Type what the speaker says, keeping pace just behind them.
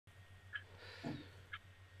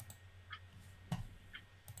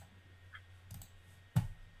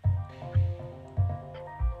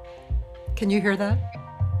Can you hear that?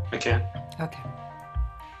 I can. Okay.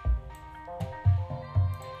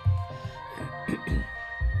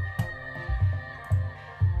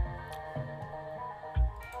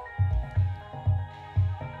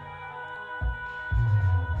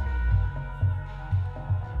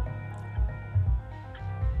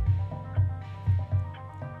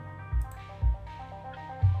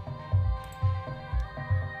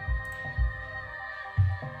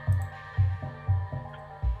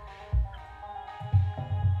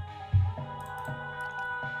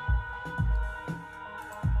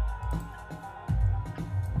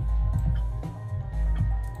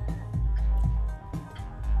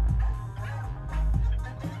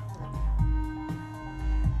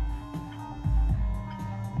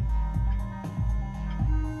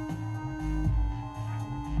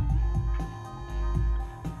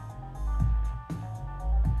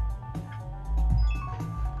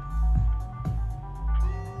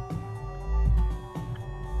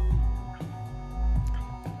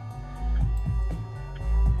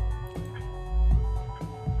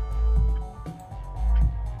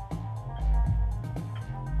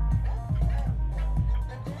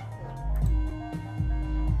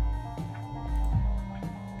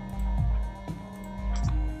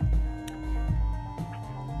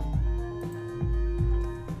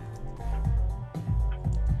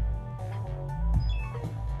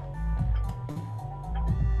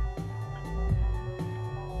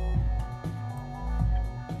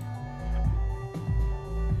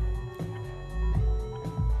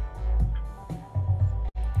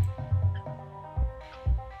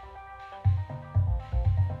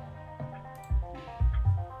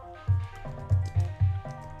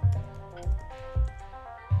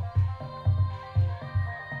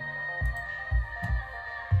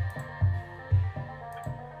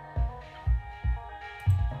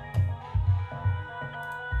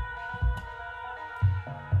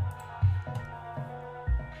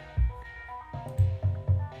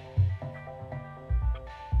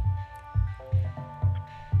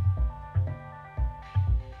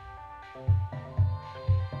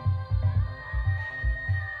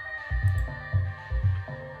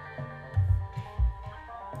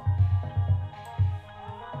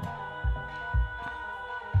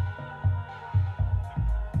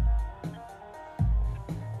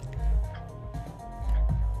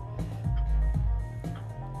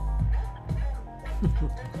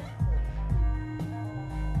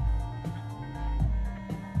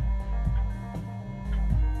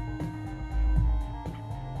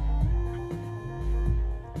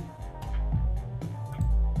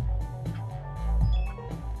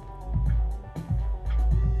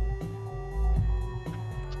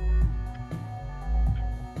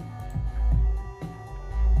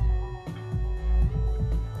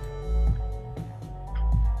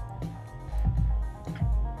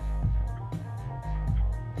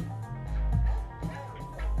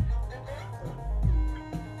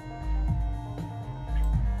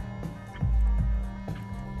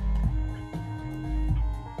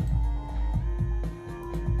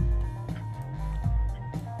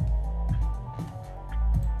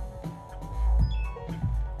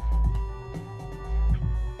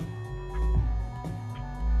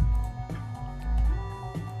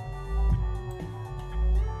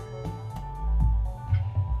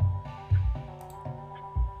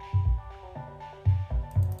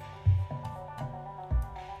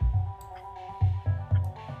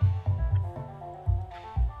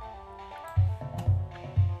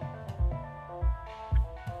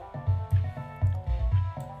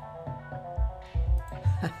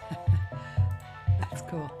 That's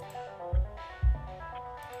cool.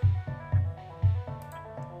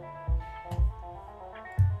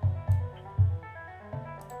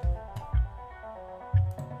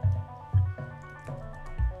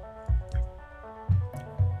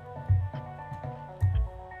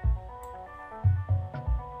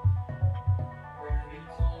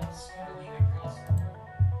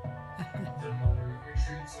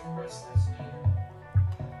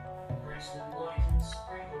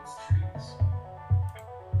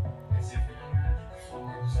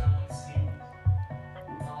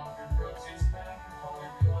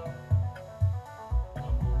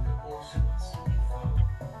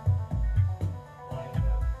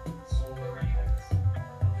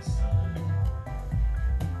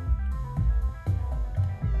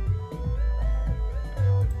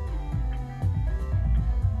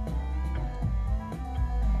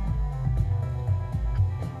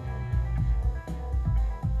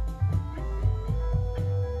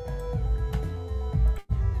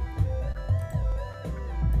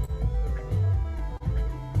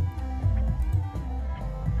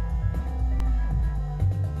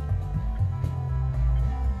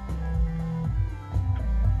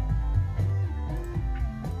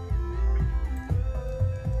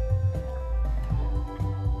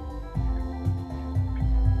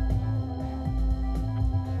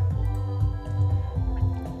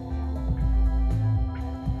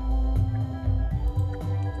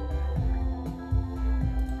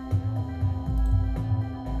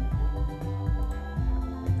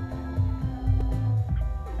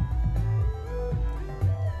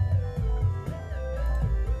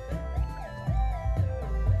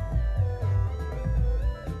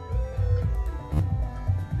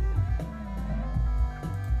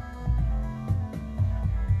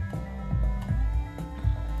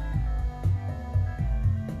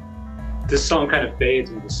 This song kind of fades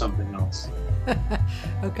into something else.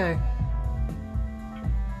 Okay.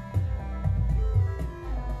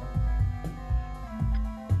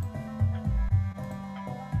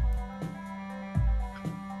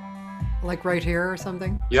 Like right here or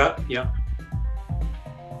something? Yeah, yeah.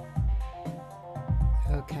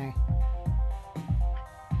 Okay.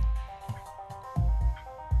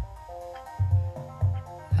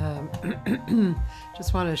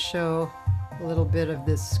 Just want to show a little bit of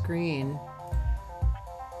this screen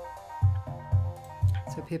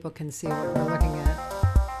so people can see what we're looking at.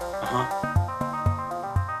 Uh-huh.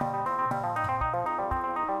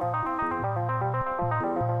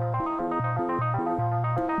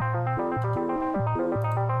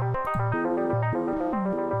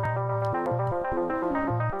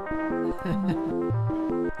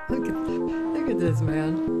 Look at this,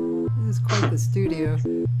 man. This is quite the studio.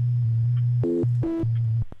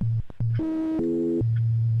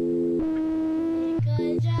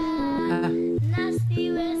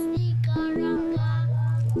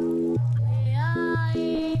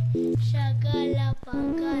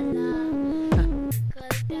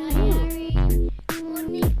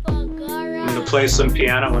 I'm gonna play some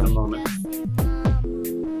piano in a moment.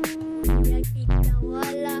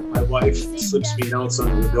 My wife slips me notes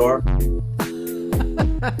under the door.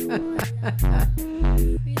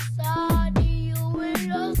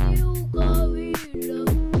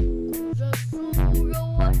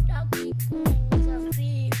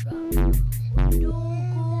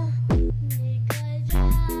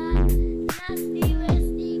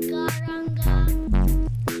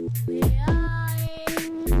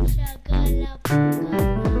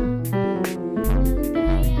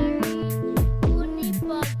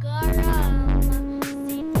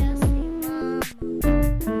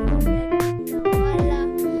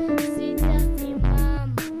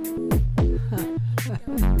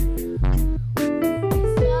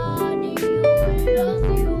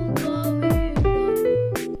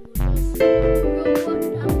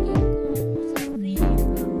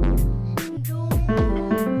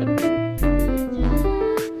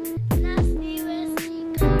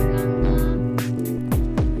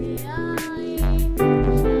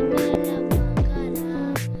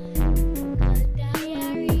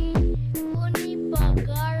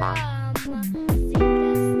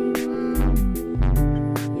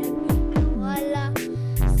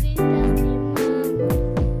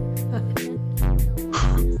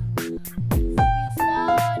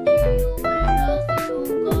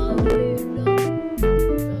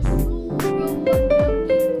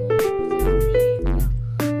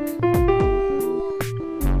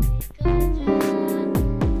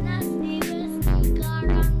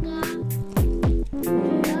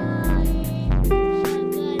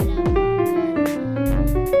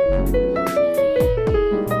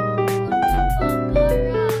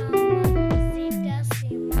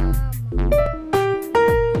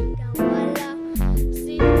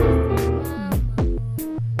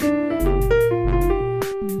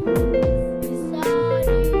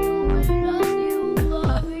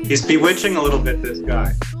 He's bewitching a little bit, this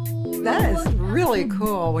guy. That is really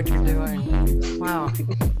cool what you're doing. Wow.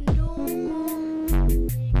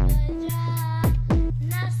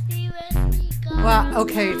 Well,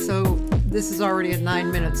 okay, so this is already at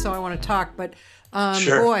 9 minutes, so I want to talk, but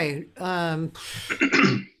Sure. boy, that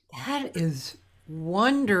is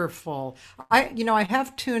wonderful. I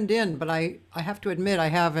have tuned in, but I have to admit I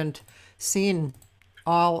haven't seen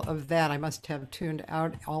all of that. I must have tuned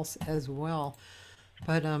out else as well.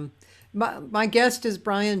 But my guest is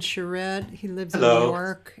Brian Charette. He lives in New Hello.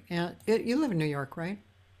 York, and you live in New York, right?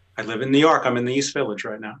 I live in New York. I'm in the East Village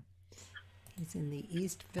right now. He's in the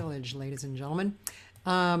East Village, ladies and gentlemen.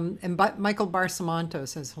 And Michael Barsamanto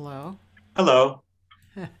says hello. Hello.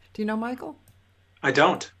 Do you know Michael? I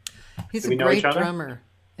don't. He's Do a we know great each other? drummer.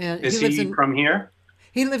 And Is lives he in from here?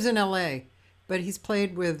 he lives in LA, but he's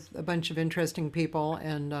played with a bunch of interesting people.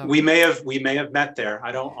 And We may have met there.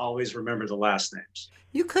 I don't always remember the last names.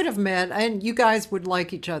 you could have met, and you guys would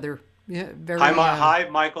like each other. Yeah, very. Hi,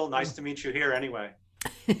 Michael. Nice to meet you here. Anyway.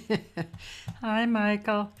 Hi,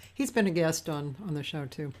 Michael. He's been a guest on the show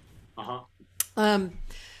too. Uh-huh. Um,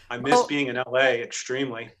 I miss being in LA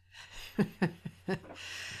extremely.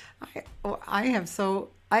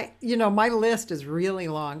 My list is really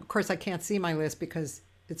long. Of course, I can't see my list because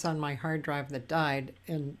it's on my hard drive that died,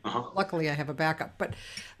 and luckily I have a backup. But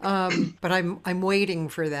I'm waiting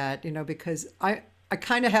for that, because I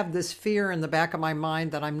kind of have this fear in the back of my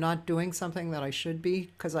mind that I'm not doing something that I should be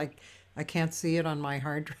because I can't see it on my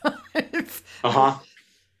hard drive.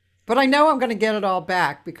 But I know I'm going to get it all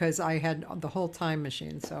back because I had the whole time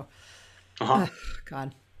machine. So,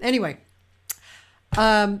 God. Anyway,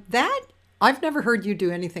 That I've never heard you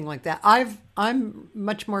do anything like that. I'm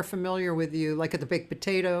much more familiar with you, like at the Baked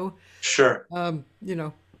Potato. Sure. You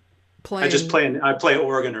know, I playing. play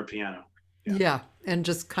organ or piano. Yeah. Yeah, and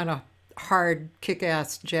just kind of hard,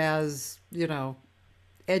 kick-ass jazz.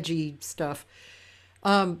 Edgy stuff.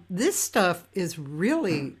 This stuff is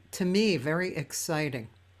really, to me, very exciting.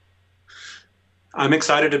 I'm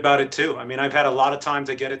excited about it too. I mean, I've had a lot of time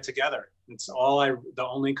to get it together. It's the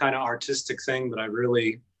only kind of artistic thing that I've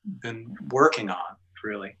really been working on,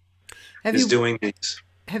 really, Have is you doing these.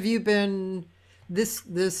 have you been this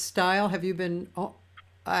style? Have you been?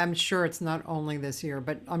 I'm sure it's not only this year,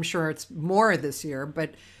 but I'm sure it's more this year.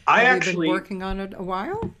 But I have you been actually, working on it a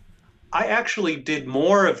while? I actually did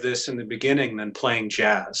more of this in the beginning than playing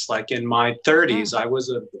jazz. Like in my Oh, 30s, I was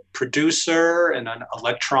a producer and an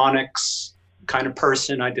electronics kind of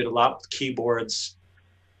person. I did a lot with keyboards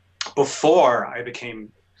before I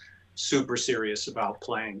became super serious about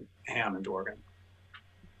playing Hammond organ.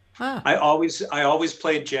 ah, I always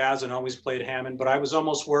played jazz and always played Hammond, but I was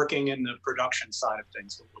almost working in the production side of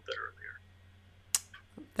things a little bit earlier.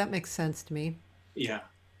 that makes sense to me. Yeah.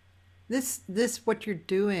 This what you're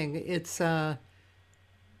doing. It's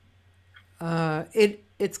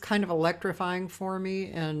kind of electrifying for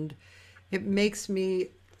me, and it makes me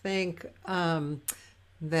think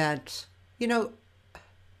that you know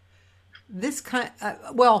this kind.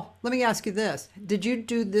 Well, let me ask you this: did you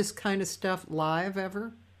do this kind of stuff live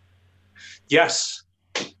ever? Yes.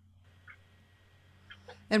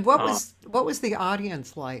 And Uh, what was the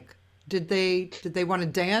audience like? Did they want to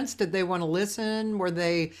dance? Did they want to listen? Were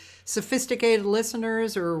they sophisticated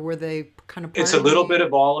listeners, or were they kind of it's a little bit partying?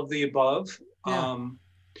 of all of the above. Yeah,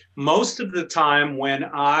 Most of the time when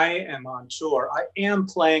I am on tour, I am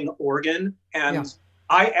playing organ yeah. and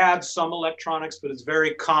I add some electronics, but it's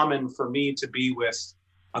very common for me to be with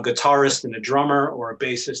a guitarist and a drummer or a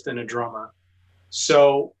bassist and a drummer.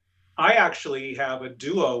 So I actually have a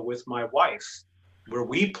duo with my wife where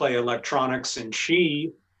we play electronics and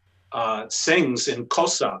she sings in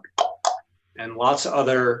Kosa and lots of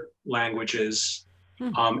other languages.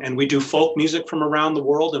 Hmm, And we do folk music from around the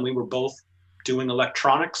world, and we were both doing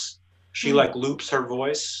electronics. She hmm. like loops her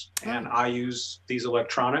voice, Oh, and I use these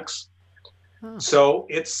electronics. oh. So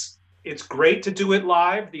it's great to do it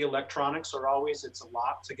live. The electronics are always it's a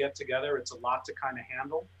lot to get together. It's a lot to kind of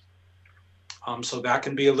handle. So that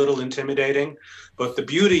can be a little intimidating. But the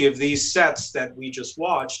beauty of these sets that we just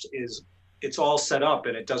watched is it's all set up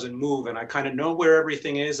and it doesn't move. And I kind of know where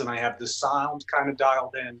everything is and I have the sound kind of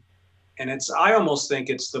dialed in. And I almost think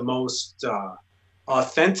it's the most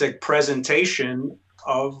authentic presentation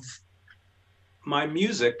of my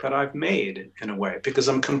music that I've made in a way, because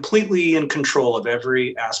I'm completely in control of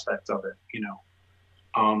every aspect of it.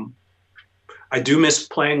 Um, I do miss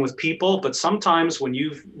playing with people, but sometimes when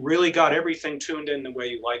you've really got everything tuned in the way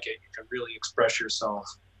you like it, you can really express yourself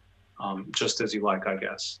just as you like, I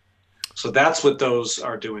guess. So that's what those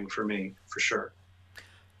are doing for me, for sure.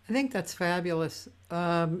 I think that's fabulous,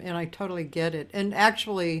 and I totally get it. And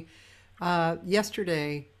actually,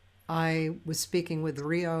 yesterday I was speaking with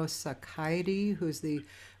Rio Sakaidi, who's the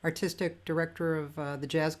artistic director of the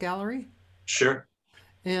Jazz Gallery, Sure.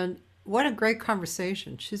 and what a great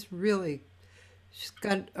conversation. She's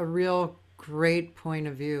got a real great point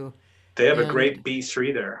of view, They have a and great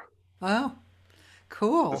B3 there. oh, It's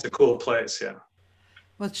cool. a cool place, yeah.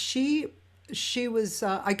 Well, she was,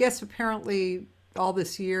 I guess, apparently all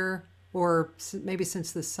this year, or maybe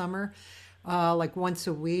since this summer, like once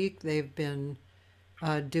a week, they've been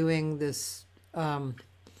doing this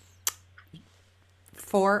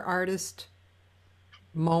four artist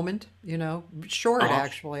moment. Short Uh-huh.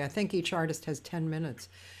 actually. I think each artist has 10 minutes,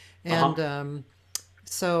 Uh-huh. and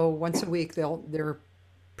so once a week they're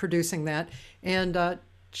producing that. And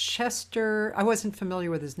Chester, I wasn't familiar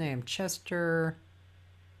with his name. Chester,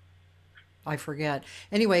 I forget.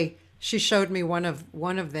 Anyway, she showed me one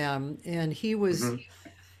of them, and he was Hmm.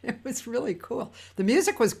 it was really cool. The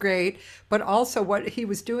music was great, but also what he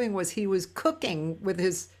was doing was he was cooking with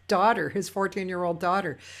his daughter, his 14-year-old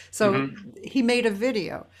daughter. So Hmm. he made a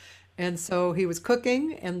video. And so he was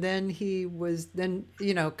cooking, and then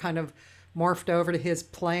kind of morphed over to his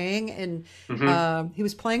playing, and Hmm. he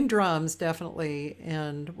was playing drums definitely.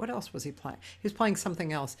 And what else was he playing? He was playing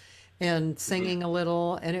something else and Hmm. singing a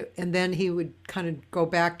little, and then he would kind of go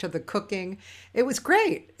back to the cooking. It was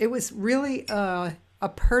great. It was really a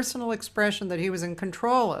personal expression that he was in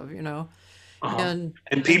control of. Uh-huh. And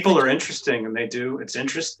And I people think, are interesting and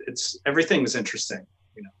it's everything is interesting,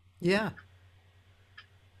 you know. yeah.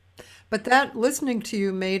 But that listening to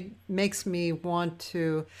you makes me want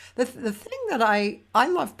to. The thing that I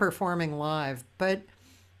love performing live, but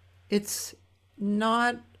it's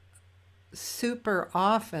not super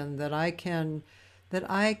often that I can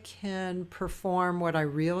perform what I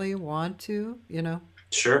really want to, you know.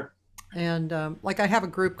 Sure. And like I have a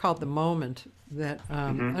group called The Moment that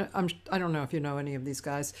Hmm. I don't know if you know any of these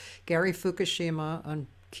guys. Gary Fukushima on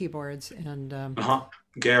keyboards and Uh-huh.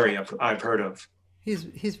 Gary, I've heard of.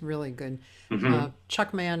 he's really good. Hmm.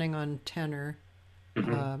 Chuck Manning on tenor,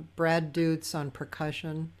 Hmm. Brad Dutz on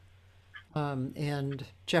percussion, and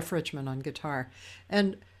Jeff Richmond on guitar.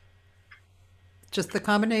 And just the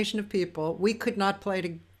combination of people, we could not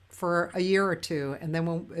play for a year or two, and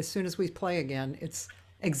then as soon as we play again, it's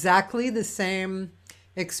exactly the same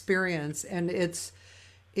experience, and it's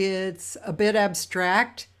a bit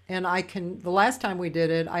abstract. And the last time we did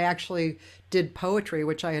it, I actually did poetry,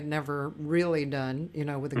 which I had never really done, you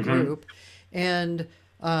know, with a Hmm. group, and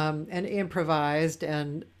improvised,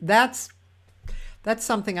 and that's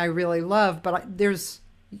something I really love. But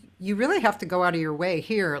you really have to go out of your way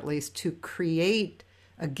here, at least, to create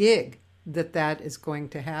a gig that is going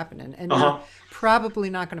to happen, and you're Uh-huh. probably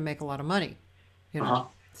not going to make a lot of money, you know. Uh-huh.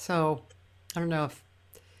 So I don't know if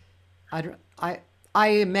I don't- I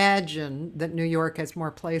imagine that New York has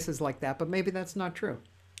more places like that, but maybe that's not true.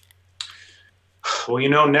 Well, you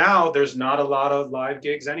know, now there's not a lot of live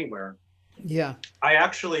gigs anywhere. Yeah. I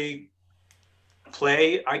actually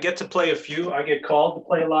I get to play a few. I get called to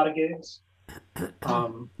play a lot of gigs.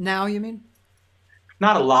 Um, Now you mean?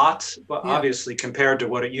 Not a lot, but Yeah. obviously compared to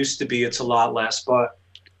what it used to be, it's a lot less. But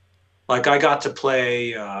like I got to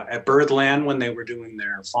play at Birdland when they were doing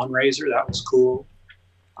their fundraiser. That was cool.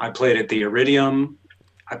 I played at the Iridium.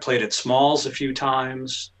 I played at Smalls a few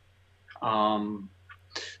times. Um,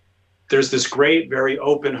 there's this great, very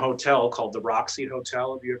open hotel called the Roxy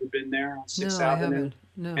Hotel. Have you ever been there on Sixth No, I Avenue? haven't.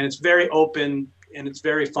 No. And it's very open and it's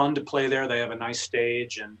very fun to play there. They have a nice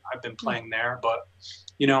stage, and I've been Hmm. playing there. But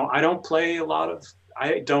you know, I don't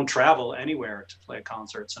travel anywhere to play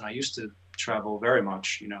concerts, and I used to travel very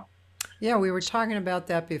much. You know, Yeah, we were talking about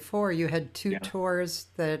that before. You had two yeah. tours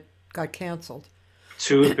that got canceled.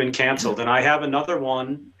 Two have been canceled, and I have another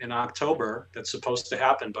one in October that's supposed to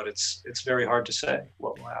happen, but it's very hard to say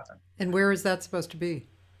what will happen. And where is that supposed to be?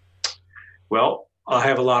 Well, I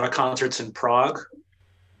have a lot of concerts in Prague.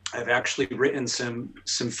 I've actually written some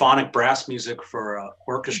symphonic brass music for an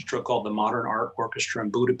orchestra called the Modern Art Orchestra in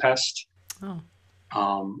Budapest. Oh,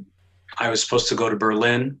 Um, I was supposed to go to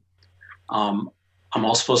Berlin. Um, I'm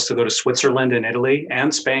also supposed to go to Switzerland and Italy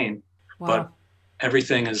and Spain, but wow.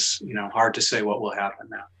 everything is, you know, hard to say what will happen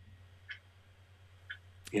now.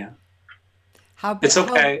 Yeah, it's How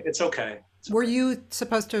okay. It's okay. It's were okay. you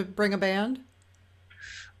supposed to bring a band?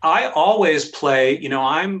 I always play, you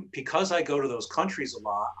know, because I go to those countries a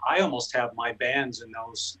lot, I almost have my bands in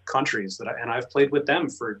those countries and I've played with them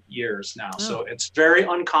for years now. Oh, So it's very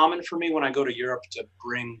uncommon for me when I go to Europe to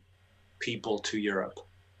bring people to Europe.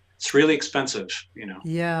 It's really expensive, you know.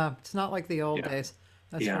 yeah. It's not like the old Yeah. days.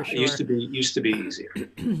 That's Yeah. for It used sure. to be easier.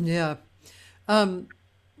 Yeah. Um,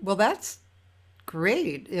 well, that's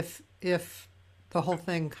great if the whole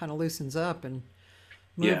thing kind of loosens up and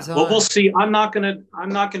Yeah. moves Well, we'll on. see. I'm not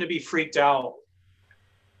gonna be freaked out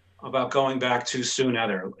about going back too soon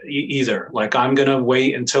either. Like I'm gonna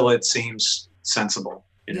wait until it seems sensible,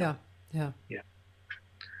 you know. Yeah. Yeah. Yeah.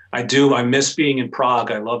 I do. I miss being in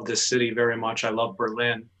Prague. I love this city very much. I love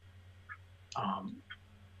Berlin. Um,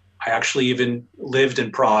 I actually even lived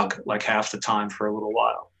in Prague like half the time for a little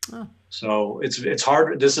while. Oh, So it's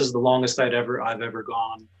hard. This is the longest I've ever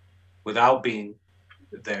gone without being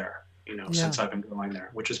there, you know, yeah. since I've been going there,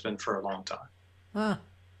 which has been for a long time. Ah.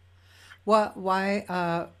 What?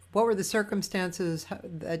 Why? What were the circumstances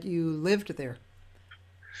that you lived there?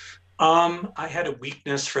 I had a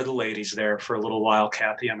weakness for the ladies there for a little while,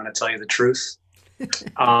 Cathy. I'm going to tell you the truth.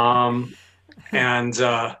 Um, and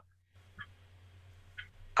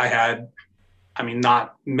I had, I mean,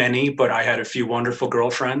 not many, but I had a few wonderful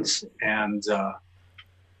girlfriends, and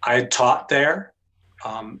I had taught there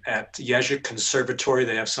at Jezik Conservatory.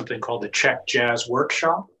 They have something called the Czech Jazz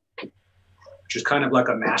Workshop, which is kind of like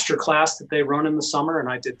a master class that they run in the summer. And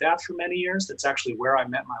I did that for many years. That's actually where I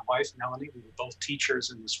met my wife, Melanie. We were both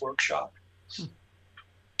teachers in this workshop.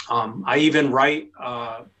 I even write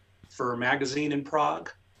for a magazine in Prague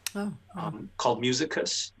Oh, wow. called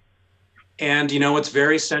Musicus. And, you know, it's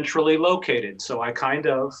very centrally located. So I kind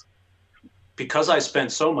of, because I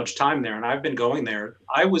spent so much time there and I've been going there,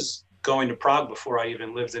 I was going to Prague before I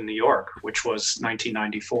even lived in New York, which was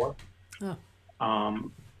 1994.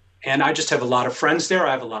 Oh, And I just have a lot of friends there.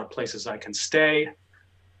 I have a lot of places I can stay.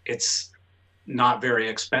 It's not very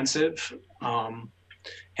expensive. And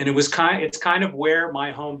it's kind of where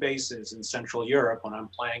my home base is in Central Europe. When I'm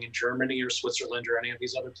playing in Germany or Switzerland or any of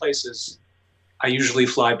these other places, I usually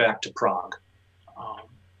fly back to Prague.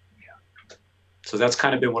 Yeah. So that's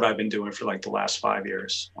kind of been what I've been doing for like the last 5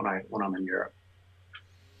 years when I'm in Europe.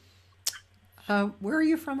 Where are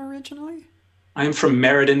you from originally? I'm from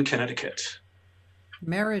Meriden, Connecticut.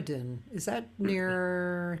 Meriden. Is that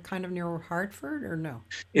kind of near Hartford or no?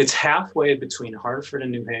 It's halfway between Hartford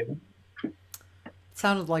and New Haven. It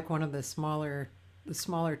sounded like one of the smaller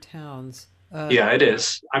towns. Yeah, it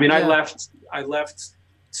is. I mean, yeah. I left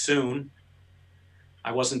soon.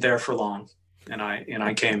 I wasn't there for long, and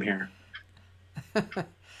I came here.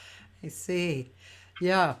 I see.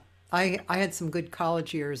 Yeah, I had some good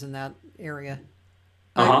college years in that area.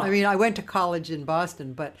 I mean, I went to college in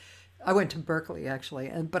Boston, but I went to Berkeley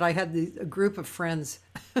actually, but I had a group of friends.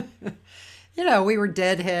 You know, we were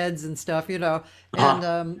deadheads and stuff. You know,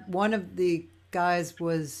 and one of the guys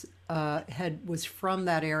was from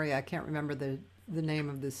that area. I can't remember the name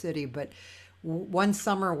of the city, but one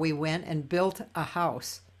summer we went and built a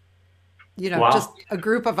house. You know, Wow. just a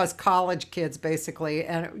group of us college kids basically,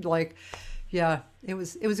 and yeah, it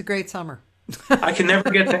was a great summer. I can never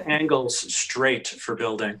get the angles straight for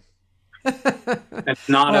building. It's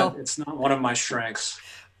not it's not one of my strengths.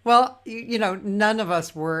 Well, you know, none of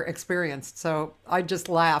us were experienced, so I just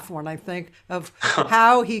laugh when I think of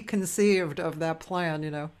how he conceived of that plan,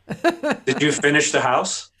 you know. Did you finish the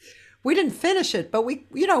house? We didn't finish it, but we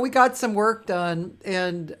got some work done,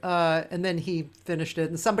 and then he finished it,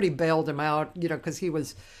 and somebody bailed him out, you know, because he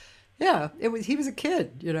was a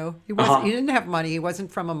kid, you know. He didn't have money. He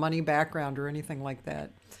wasn't from a money background or anything like that.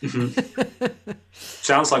 Mm-hmm.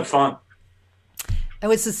 Sounds like fun. It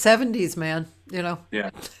was the 70s, man, you know. Yeah.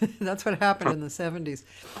 That's what happened in the 70s.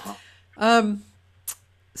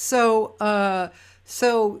 So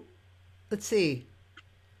let's see.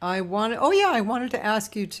 I wanted to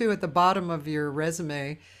ask you too, at the bottom of your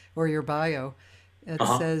resume or your bio, it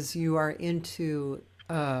says you are into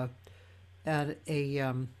at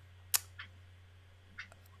a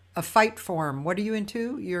fight form. What are you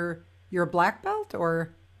into? You're a black belt,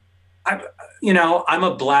 or? I'm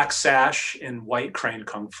a black sash in white crane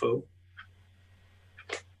kung fu.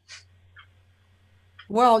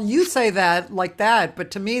 Well, you say that like that, but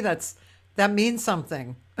to me that means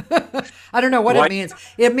something. I don't know what it means.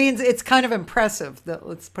 It means it's kind of impressive.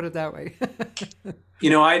 Let's put it that way. You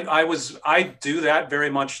know, I do that very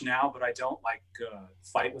much now, but I don't like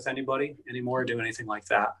fight with anybody anymore, or do anything like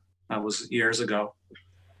that. That was years ago.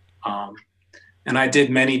 And I did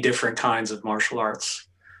many different kinds of martial arts,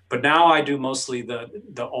 but now I do mostly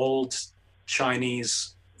the old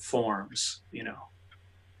Chinese forms. You know,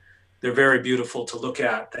 they're very beautiful to look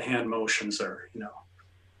at. The hand motions are, you know,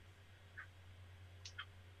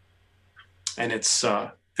 and it's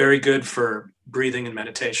very good for breathing and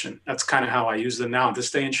meditation. That's kind of how I use them now to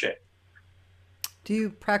stay in shape. Do you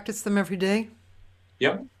practice them every day?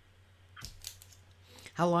 Yep.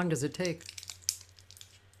 How long does it take?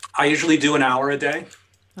 I usually do an hour a day.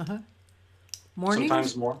 Mornings?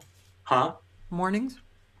 Sometimes more. Mornings?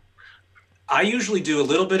 I usually do a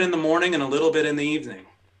little bit in the morning and a little bit in the evening,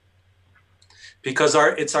 because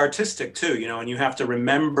it's artistic too, you know, and you have to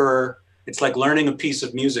remember. It's like learning a piece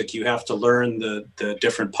of music. You have to learn the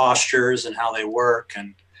different postures and how they work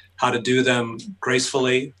and how to do them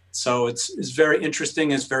gracefully. So it's very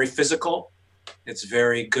interesting. It's very physical. It's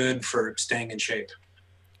very good for staying in shape.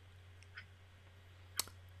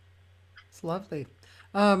 It's lovely.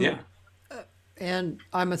 Yeah. And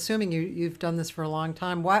I'm assuming you've done this for a long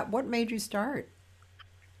time. What made you start?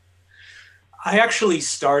 I actually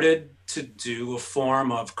started to do a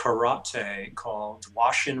form of karate called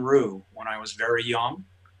Washin-Ryu when I was very young.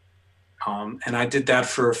 And I did that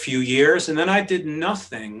for a few years, and then I did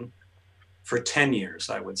nothing for 10 years,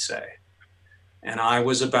 I would say. And I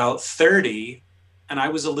was about 30, and I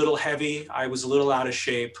was a little heavy. I was a little out of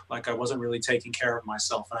shape, like I wasn't really taking care of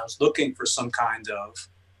myself. And I was looking for some kind of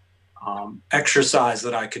exercise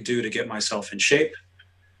that I could do to get myself in shape.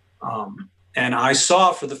 And I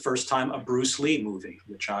saw for the first time a Bruce Lee movie,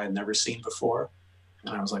 which I had never seen before.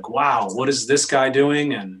 And I was like, wow, what is this guy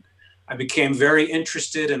doing? And I became very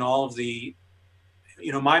interested in all of the,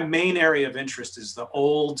 you know, my main area of interest is the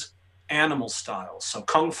old animal styles. So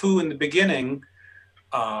Kung Fu in the beginning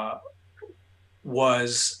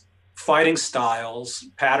was fighting styles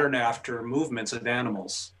patterned after movements of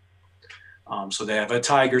animals. So they have a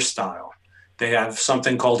tiger style. They have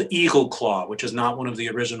something called eagle claw, which is not one of the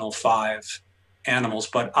original 5 animals,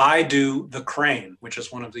 but I do the crane, which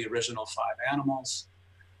is one of the original 5 animals.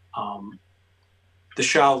 the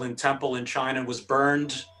Shaolin Temple in China was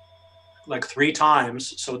burned like 3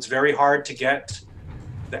 times, so it's very hard to get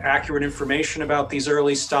the accurate information about these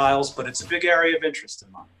early styles, but it's a big area of interest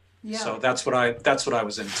in mine. Yeah. So that's what I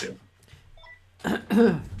was into.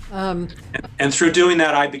 And through doing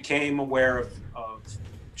that, I became aware of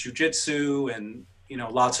jiu-jitsu and, you know,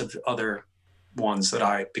 lots of other ones that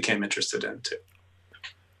I became interested in too.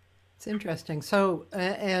 It's interesting. So,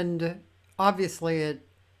 and obviously it,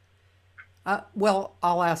 well,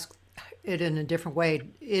 I'll ask it in a different way.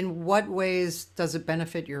 In what ways does it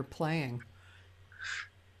benefit your playing?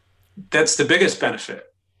 That's the biggest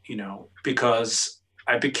benefit, you know, because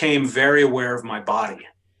I became very aware of my body.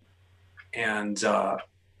 And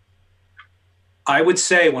I would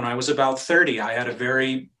say when I was about 30, I had a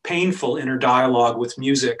very painful inner dialogue with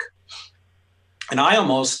music. And I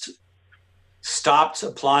almost stopped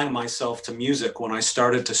applying myself to music when I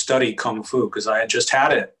started to study Kung Fu, because I had just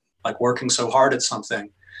had it, like working so hard at something.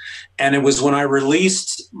 And it was when I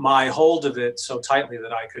released my hold of it so tightly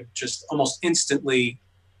that I could just almost instantly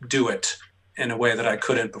do it in a way that I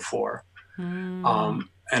couldn't before. And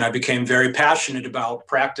I became very passionate about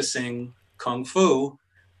practicing Kung Fu,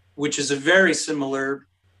 which is a very similar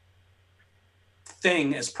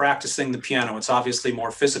thing as practicing the piano. It's obviously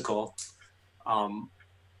more physical.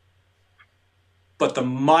 But the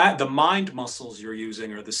mind muscles you're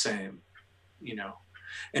using are the same, you know,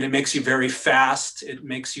 and it makes you very fast. It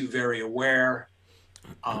makes you very aware.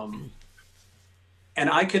 And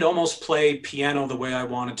I could almost play piano the way I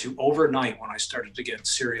wanted to overnight when I started to get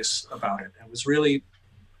serious about it. It was really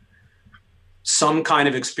some kind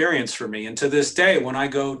of experience for me. And to this day, when I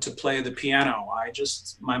go to play the piano,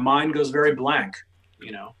 my mind goes very blank,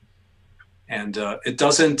 you know, and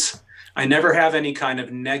I never have any kind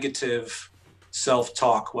of negative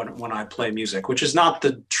self-talk when I play music, which is not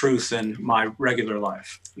the truth in my regular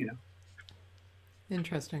life, you know.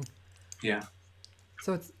 Interesting. Yeah.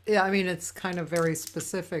 So it's, yeah, I mean, it's kind of very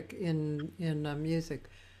specific in music.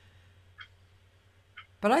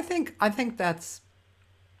 But I think that's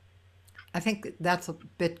a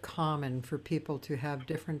bit common for people to have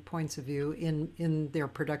different points of view in their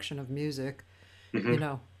production of music, you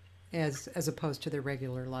know, as opposed to their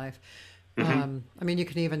regular life. I mean, you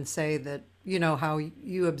can even say that, you know, how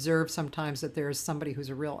you observe sometimes that there's somebody who's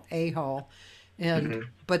a real a-hole, and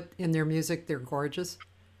but in their music they're gorgeous.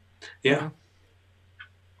 Yeah. You know?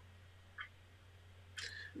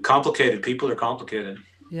 Complicated. People are complicated.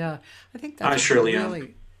 Yeah, I think that's I surely really.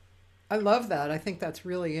 am. I love that. I think that's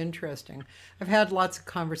really interesting. I've had lots of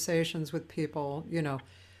conversations with people, you know,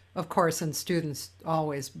 of course, and students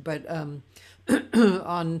always, but on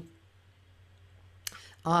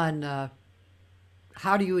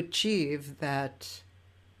how do you achieve that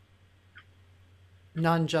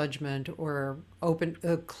non-judgment or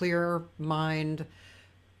a clear mind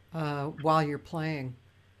while you're playing.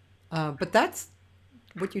 But that's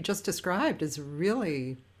what you just described is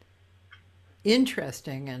really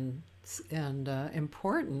interesting and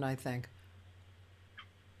important, I think.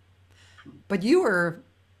 But you were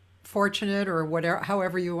fortunate, or whatever,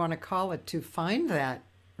 however you want to call it, to find that,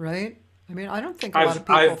 right? I mean, I don't think a lot of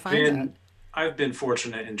people find that. I've been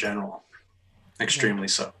fortunate in general, extremely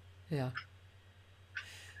so. Yeah.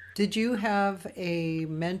 Did you have a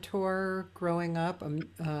mentor growing up?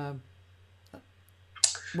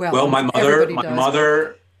 Well, my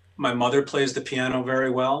mother plays the piano very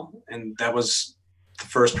well, and that was the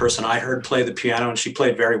first person I heard play the piano, and she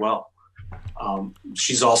played very well.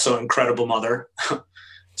 She's also an incredible mother.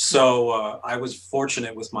 So I was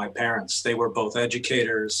fortunate with my parents. They were both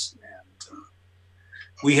educators, and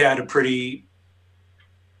we had a pretty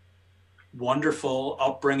wonderful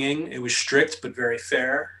upbringing. It was strict but very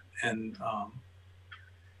fair, and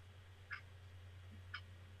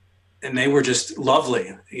they were just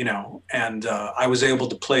lovely, you know. And I was able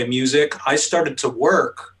to play music. I started to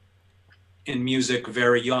work in music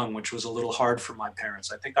very young, which was a little hard for my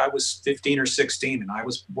parents. I think I was 15 or 16, and I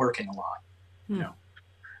was working a lot, you know.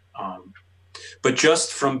 But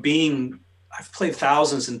just from being, I've played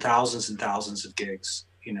thousands and thousands and thousands of gigs,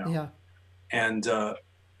 you know. Yeah. And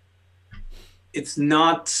it's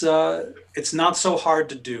not so hard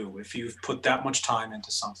to do if you've put that much time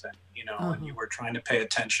into something, you know, and you were trying to pay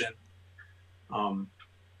attention.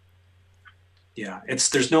 Yeah,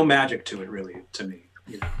 there's no magic to it, really, to me,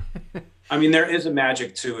 you know. I mean, there is a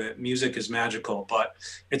magic to it. Music is magical, but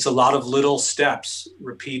it's a lot of little steps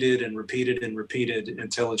repeated and repeated and repeated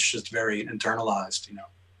until it's just very internalized, you know.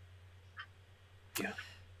 Yeah.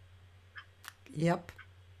 Yep.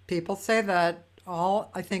 People say that.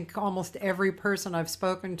 I think almost every person I've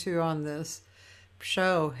spoken to on this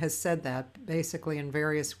show has said that basically in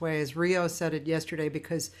various ways. Rio said it yesterday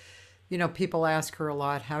because, people ask her a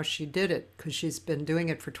lot how she did it because she's been doing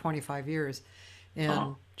it for 25 years.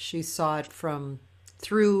 And she saw it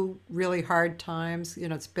through really hard times.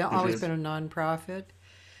 It's always been a nonprofit.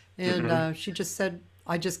 And she just said,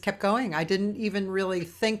 I just kept going. I didn't even really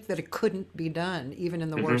think that it couldn't be done, even in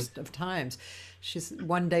the worst of times.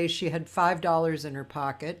 One day she had $5 in her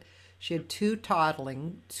pocket. She had two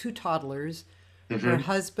toddlers. Her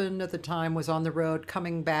husband at the time was on the road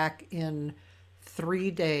coming back in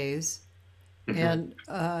 3 days. And,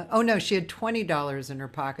 she had $20 in her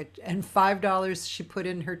pocket. And $5 she put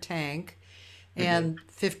in her tank. And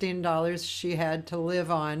 $15 she had to live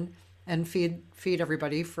on and feed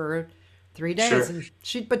everybody for 3 days. Sure. And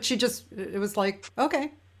it was like,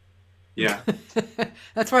 okay. Yeah.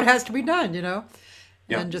 That's what has to be done, Yeah.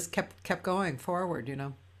 And just kept going forward,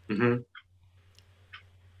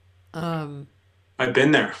 I've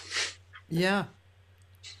been there. Yeah.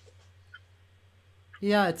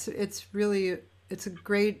 Yeah, it's really it's a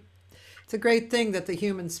great thing that the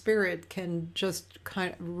human spirit can just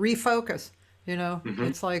kind of refocus,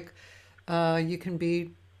 It's like you can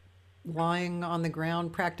be lying on the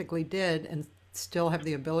ground practically dead and still have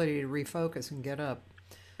the ability to refocus and get up.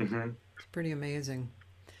 It's pretty amazing.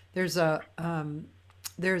 There's a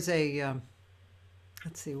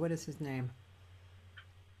let's see, what is his name?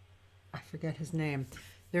 I forget his name.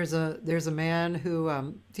 There's a man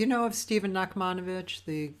who do you know of Stephen Nachmanovich,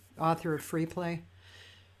 the author of Free Play?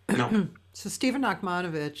 No. So Stephen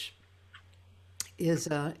Nachmanovich is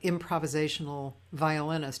an improvisational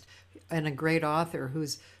violinist and a great author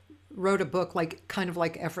who's wrote a book kind of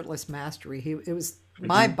like Effortless Mastery. It was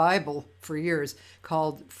my Bible for years,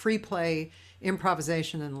 called Free Play,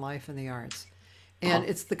 Improvisation in Life and the Arts. And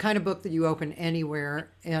it's the kind of book that you open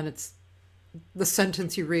anywhere, and it's the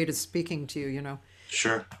sentence you read is speaking to you,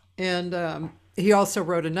 Sure. And he also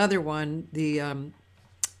wrote another one, the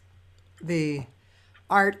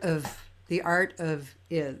art of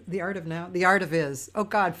is. Oh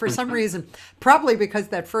God, for some reason, probably because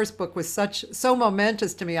that first book was so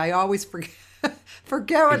momentous to me, I always forget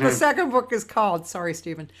what the second book is called. Sorry,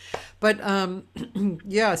 Stephen. But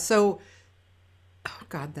yeah, so oh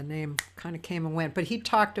God, the name kind of came and went. But he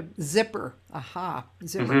talked to Zipper.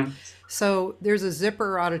 Zipper. So there's a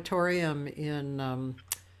Zipper auditorium in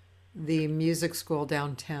the music school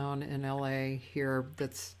downtown in LA here.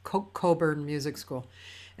 That's Coleman Music School.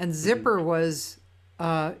 And Zipper was,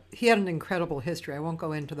 he had an incredible history. I won't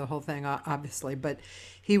go into the whole thing, obviously, but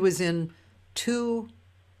he was in two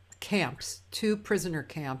prisoner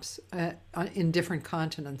camps in different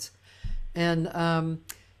continents. And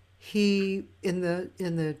he, in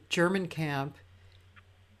the German camp,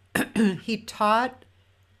 he taught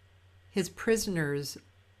his prisoners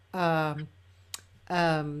a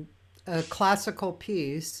classical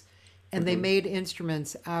piece, and they made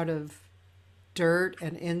instruments out of dirt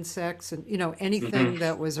and insects and anything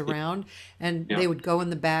that was around, and they would go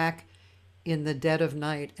in the back in the dead of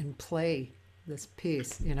night and play this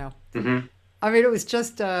piece. I mean, it was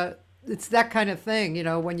just it's that kind of thing,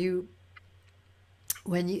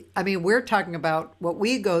 when I mean, we're talking about what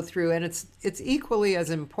we go through, and it's equally as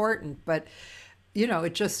important, but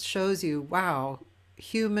it just shows you, wow,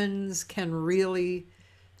 humans can really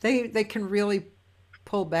they can really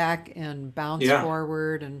pull back and bounce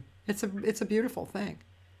forward, and it's a beautiful thing.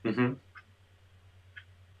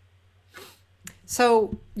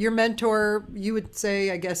 So your mentor, you would say,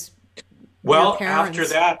 I guess. Well, after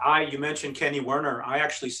that, you mentioned Kenny Werner. I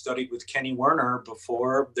actually studied with Kenny Werner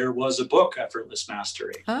before there was a book, Effortless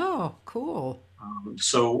Mastery. Oh, cool.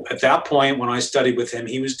 So at that point, when I studied with him,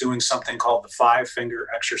 he was doing something called the 5-finger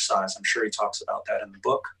exercise. I'm sure he talks about that in the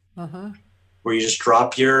book, where you just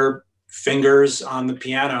drop your fingers on the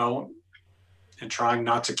piano and trying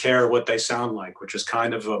not to care what they sound like, which is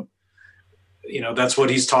kind of that's what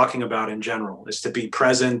he's talking about in general, is to be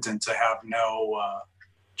present and to have no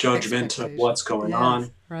judgment of what's going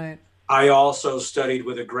on. Right. I also studied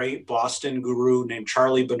with a great Boston guru named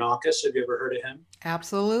Charlie Bonakis. Have you ever heard of him?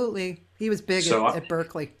 Absolutely. He was big at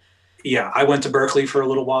Berkeley. Yeah, I went to Berkeley for a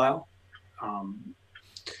little while.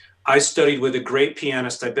 I studied with a great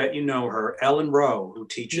pianist. I bet you know her, Ellen Rowe, who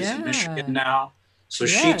teaches in Michigan now. So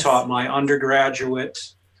she taught my undergraduate.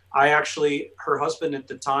 Her husband at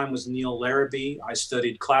the time was Neil Larrabee. I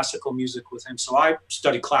studied classical music with him. So I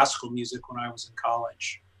studied classical music when I was in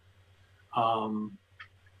college.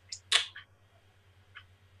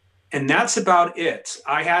 And that's about it.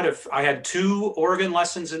 I had 2 organ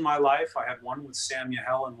lessons in my life. I had one with Sam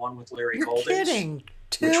Yahel and one with Larry Goldings. You're kidding?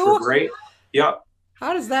 2? Which were great. Yep.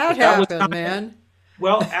 How does that happen, man?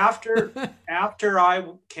 Well, after I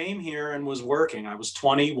came here and was working, I was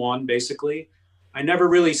 21 basically. I never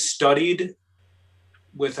really studied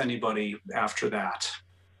with anybody after that.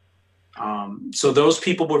 So those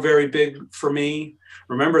people were very big for me.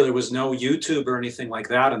 Remember, there was no YouTube or anything like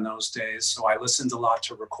that in those days. So I listened a lot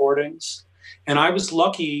to recordings. And I was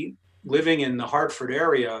lucky living in the Hartford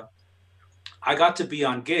area. I got to be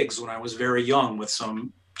on gigs when I was very young with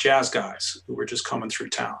some jazz guys who were just coming through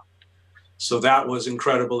town. So that was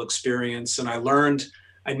incredible experience. And I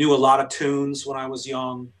knew a lot of tunes when I was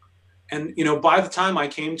young. And, you know, by the time I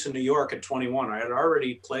came to New York at 21, I had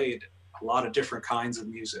already played a lot of different kinds of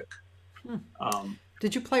music.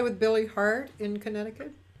 Did you play with Billy Hart in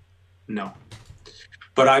Connecticut? No,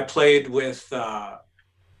 but I played with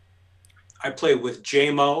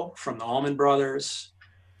J-Mo from the Allman Brothers.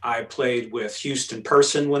 I played with Houston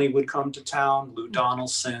Person when he would come to town, Lou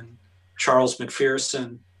Donaldson, Charles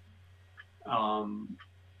McPherson.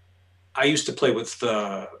 I used to play with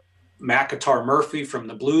Mac Guitar Murphy from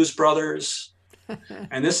the Blues Brothers.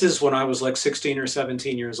 And this is when I was like 16 or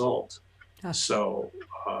 17 years old. So.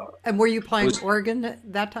 And were you playing organ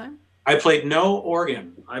at that time? I played no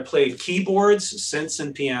organ. I played keyboards, synths,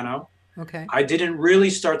 and piano. Okay. I didn't really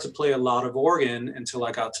start to play a lot of organ until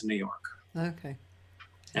I got to New York. Okay.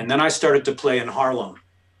 And then I started to play in Harlem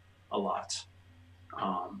a lot,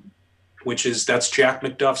 that's Jack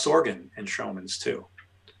McDuff's organ in Showman's too.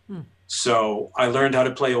 So I learned how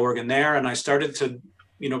to play organ there, and I started to,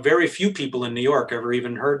 you know, very few people in New York ever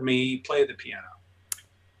even heard me play the piano.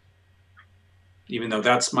 Even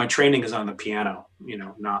though my training is on the piano, you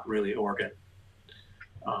know, not really organ.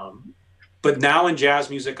 But now in jazz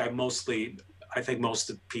music, I think most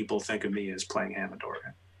of people think of me as playing Hammond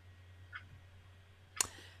organ.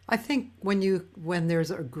 I think when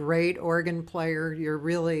there's a great organ player,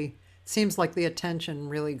 seems like the attention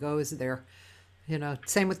really goes there. You know,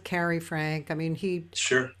 same with Cary Frank. I mean, he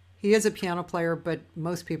is a piano player, but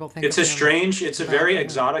most people think it's a very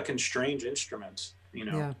exotic and strange instrument, you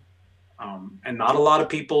know. Yeah. And not a lot of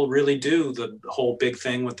people really do the whole big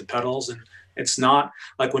thing with the pedals. And it's not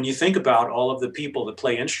like when you think about all of the people that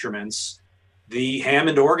play instruments, the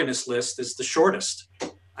Hammond organist list is the shortest.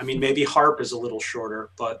 I mean, maybe harp is a little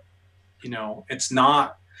shorter, but you know, it's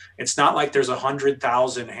not like there's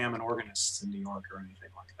 100,000 Hammond organists in New York or anything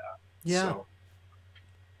like that. Yeah. So,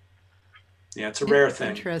 yeah, it's a rare thing.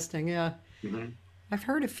 Interesting. Yeah. Mm-hmm. I've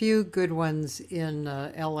heard a few good ones in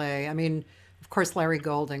LA. I mean, of course, Larry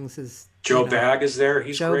Goldings is. Joe Bagg is there.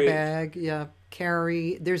 He's great. Joe Bagg, yeah.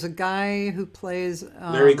 Cary. There's a guy who plays.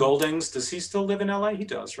 Larry Goldings. Does he still live in LA? He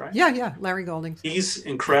does, right? Yeah. Larry Goldings. He's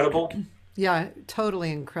incredible. Yeah,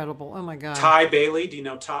 totally incredible. Oh my God. Ty Bailey. Do you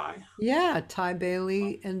know Ty? Yeah, Ty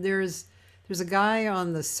Bailey. And there's a guy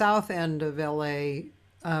on the south end of LA,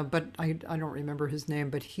 but I don't remember his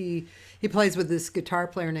name, but he plays with this guitar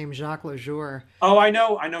player named Jacques Lejour. Oh, I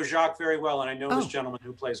know Jacques very well, and I know this gentleman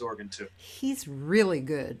who plays organ too. He's really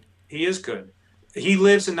good. He is good. He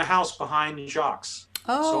lives in the house behind Jacques.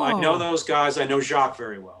 Oh. So I know those guys. I know Jacques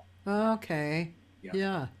very well. Okay.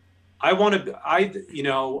 Yeah.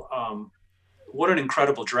 What an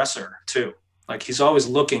incredible dresser too. Like he's always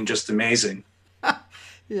looking just amazing.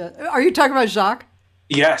 Yeah. Are you talking about Jacques?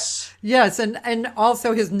 Yes. Yes, and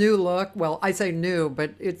also his new look. Well, I say new,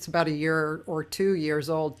 but it's about a year or 2 years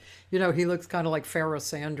old. You know, he looks kind of like Pharoah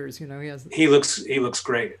Sanders. You know, he looks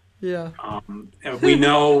great. Yeah. We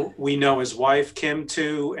know his wife Kim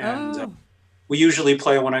too, and we usually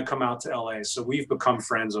play when I come out to LA. So we've become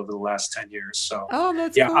friends over the last 10 years. So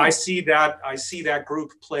that's cool. I see that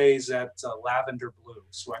group plays at Lavender Blue.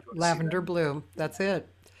 So I go to Lavender Blue. That's it.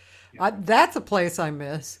 Yeah. That's a place I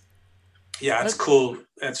miss. Yeah, it's cool.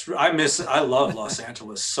 I love Los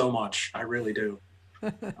Angeles so much. I really do.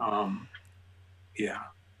 Yeah.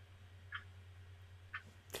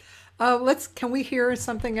 Can we hear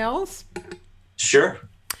something else? Sure.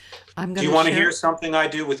 Do you want to hear something I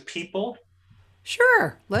do with people?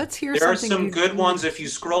 Sure. Let's hear something. There are some good ones. If you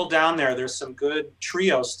scroll down there's some good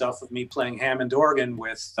trio stuff of me playing Hammond organ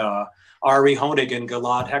with Ari Honig and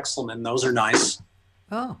Gilad Hexelman. Those are nice.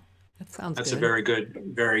 Oh, that sounds good. That's a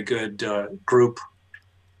very good group.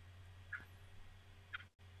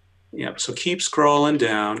 Yep. So keep scrolling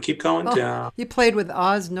down. Keep going down. You played with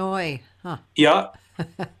Oz Noy, huh? Yeah.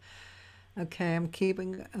 Okay, I'm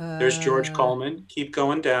keeping. There's George Coleman. Keep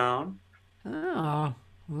going down. Oh.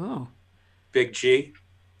 Big G.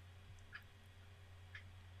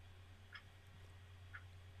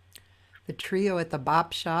 The trio at the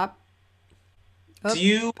Bop Shop. Oh. Do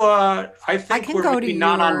you? I think we're maybe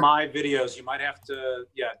not on my videos. You might have to.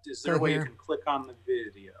 Yeah. Is there a way you can click on the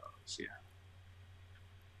videos? Yeah.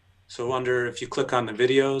 So under, if you click on the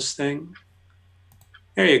videos thing,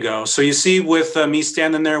 there you go. So you see with me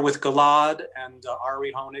standing there with Galad and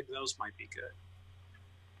Ari Honig, those might be good.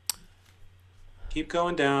 Keep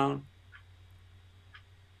going down.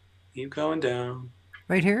 Keep going down.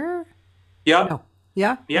 Right here? Yep. No.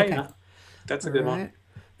 Yeah? Yeah, okay. yeah. That's a good one.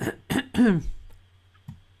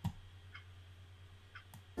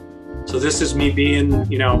 So this is me being,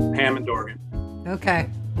 you know, Hammond organ. Okay.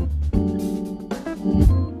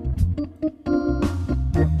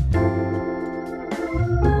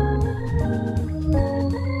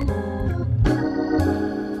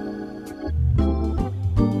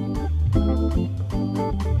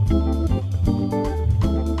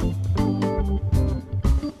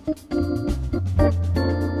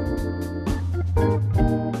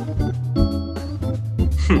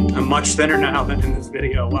 I'm much thinner now than in this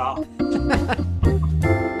video. Wow.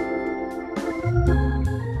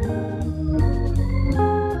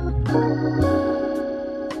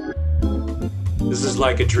 This is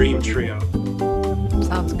like a dream trio.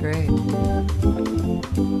 Sounds great.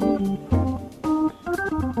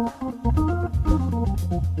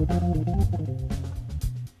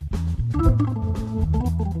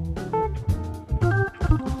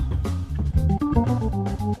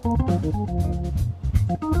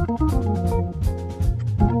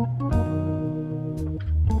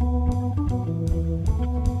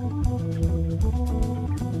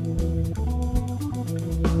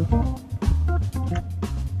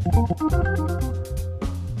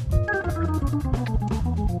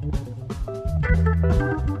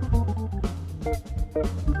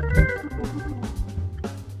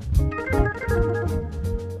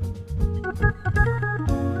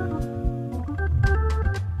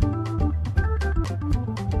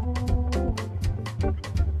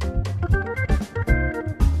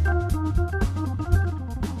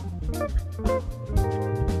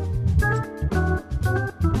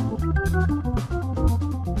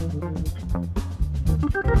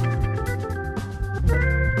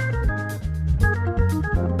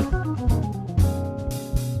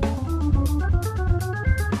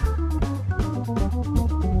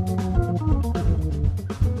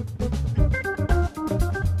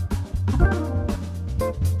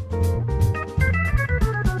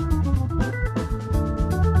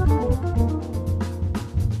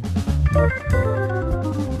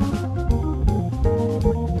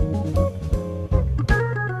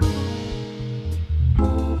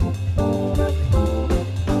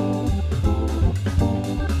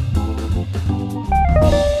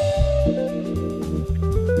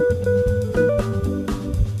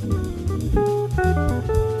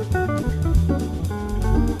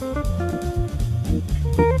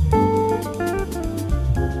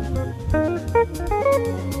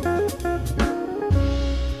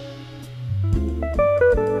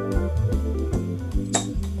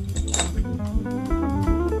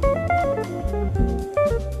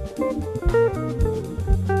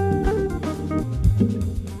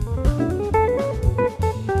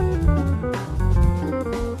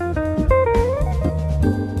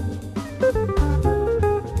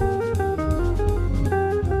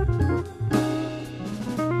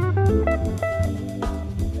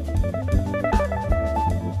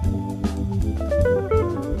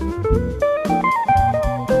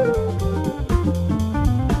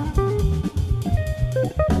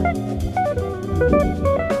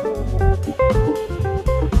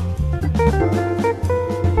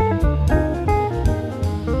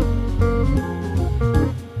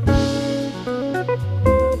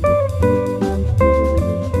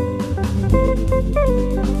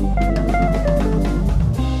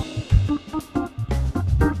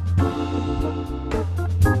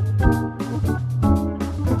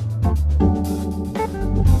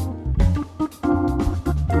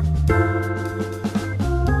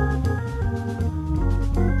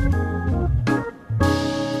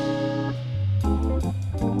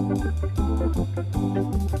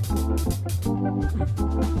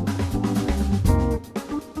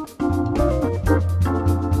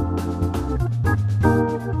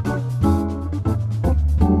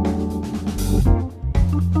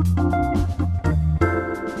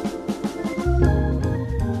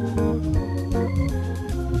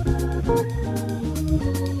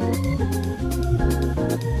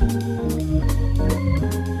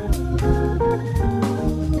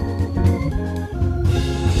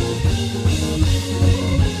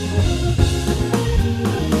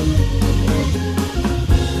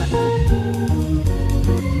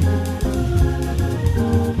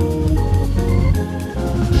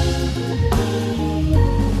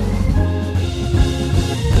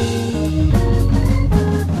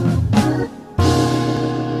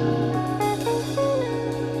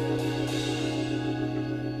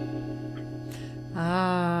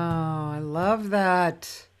 love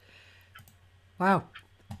that. Wow.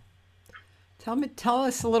 Tell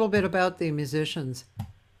us a little bit about the musicians.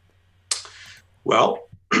 Well,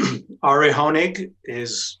 Ari Honig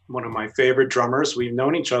is one of my favorite drummers. We've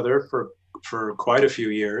known each other for quite a few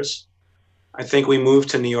years. I think we moved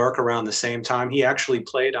to New York around the same time. He actually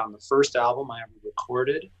played on the first album I ever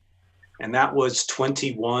recorded, and that was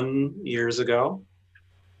 21 years ago.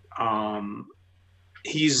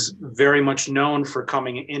 He's very much known for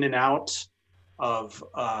coming in and out of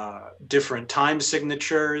different time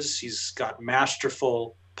signatures. He's got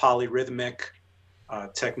masterful polyrhythmic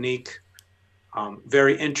technique.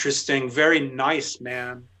 Very interesting, very nice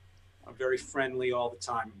man, very friendly all the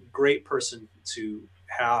time. Great person to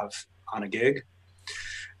have on a gig.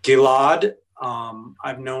 Gilad,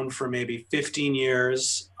 I've known for maybe 15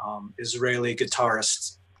 years, Israeli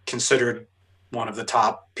guitarist, considered one of the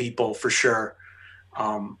top people for sure.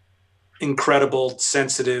 Incredible,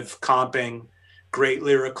 sensitive comping, great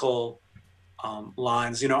lyrical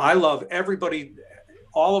lines. You know, I love everybody,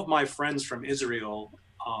 all of my friends from Israel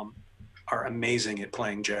are amazing at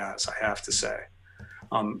playing jazz, I have to say.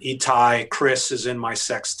 Itai, Chris is in my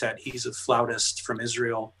sextet. He's a flautist from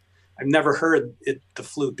Israel. I've never heard the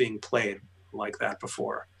flute being played like that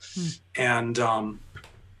before. And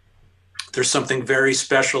there's something very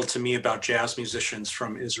special to me about jazz musicians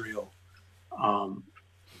from Israel,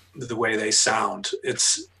 the way they sound.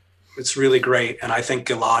 It's really great. And I think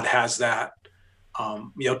Gilad has that.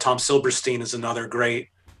 Tom Silberstein is another great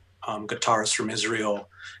guitarist from Israel.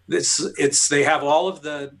 They have all of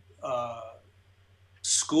the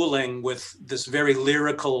schooling with this very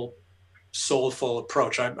lyrical, soulful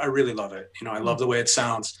approach. I really love it. You know, I love the way it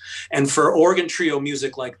sounds. And for organ trio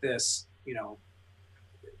music like this, you know,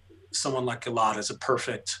 someone like Gilad is a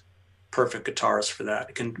perfect guitarist for that.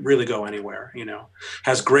 It can really go anywhere, you know.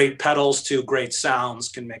 Has great pedals too, great sounds,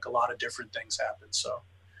 can make a lot of different things happen. So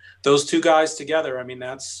those two guys together, I mean,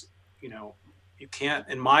 that's, you know, you can't,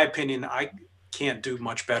 in my opinion, I can't do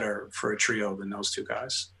much better for a trio than those two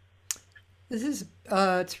guys. This is,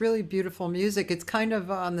 it's really beautiful music. It's kind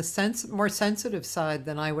of on the more sensitive side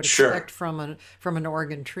than I would expect from an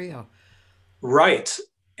organ trio. Right.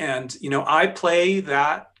 And, you know, I play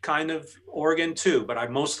that kind of organ too, but I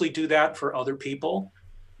mostly do that for other people.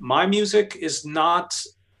 My music is not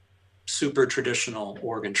super traditional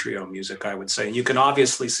organ trio music, I would say. And you can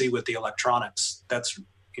obviously see with the electronics, that's,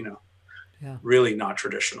 you know, really not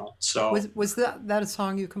traditional. So was that a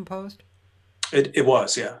song you composed? It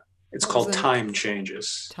was, yeah. It's called Time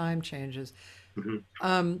Changes. Time Changes.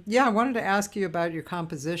 Mm-hmm. Yeah, I wanted to ask you about your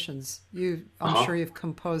compositions. I'm sure you've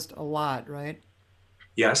composed a lot, right?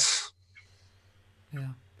 Yes.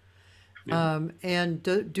 Yeah. And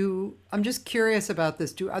I'm just curious about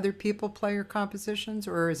this. Do other people play your compositions,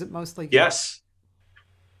 or is it mostly you? Yes.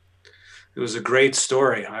 It was a great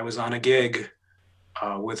story. I was on a gig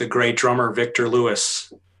with a great drummer, Victor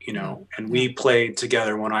Lewis, you know, and we played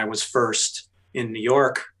together when I was first in New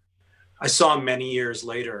York. I saw him many years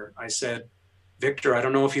later. I said, Victor, I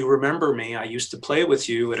don't know if you remember me. I used to play with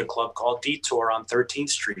you at a club called Detour on 13th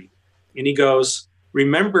Street. And he goes,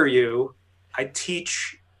 remember you, I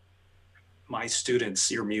teach my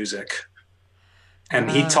students your music.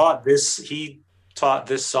 And he taught this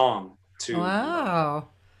song to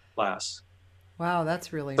class. Wow,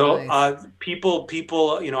 that's really nice. People,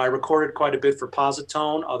 you know, I recorded quite a bit for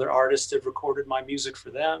Positone. Other artists have recorded my music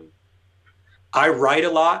for them. I write a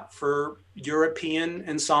lot for European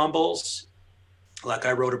ensembles. Like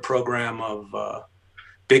I wrote a program of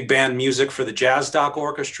big band music for the Jazz Dock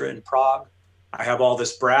Orchestra in Prague. I have all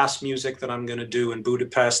this brass music that I'm going to do in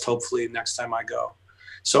Budapest, hopefully next time I go.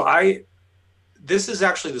 So this is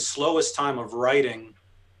actually the slowest time of writing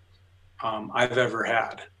I've ever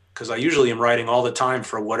had, because I usually am writing all the time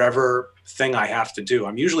for whatever thing I have to do.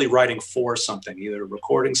 I'm usually writing for something, either a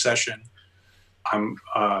recording session, I'm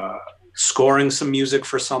scoring some music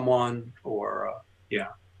for someone, or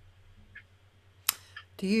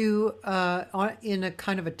Do you, in a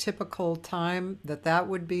kind of a typical time that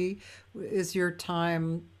would be, is your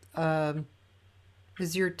time, do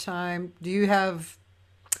you have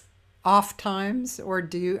off times, or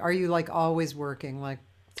are you like always working? Like,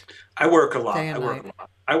 I work a lot.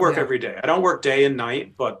 I work every day. I don't work day and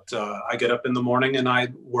night, but I get up in the morning and I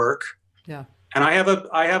work. Yeah. And I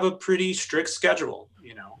have a pretty strict schedule.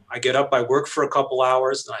 You know, I get up, I work for a couple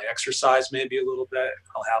hours, then I exercise maybe a little bit.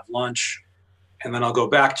 I'll have lunch, and then I'll go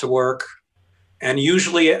back to work. And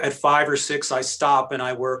usually at 5 or 6, I stop and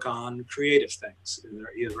I work on creative things,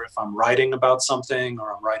 either if I'm writing about something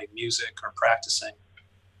or I'm writing music or practicing.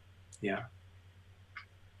 Yeah.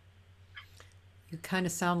 You kind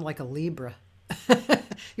of sound like a Libra.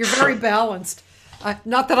 You're very balanced.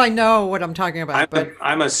 Not that I know what I'm talking about, but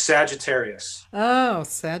I'm a Sagittarius. oh,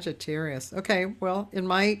 Sagittarius. Okay, well, in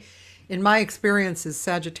my experiences,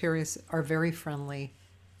 Sagittarius are very friendly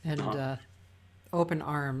and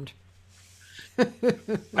open-armed.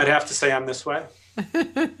 I'd have to say I'm this way.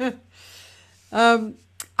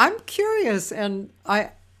 I'm curious, and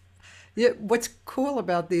what's cool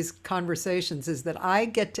about these conversations is that I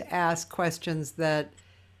get to ask questions that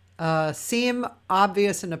seem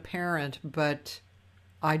obvious and apparent, but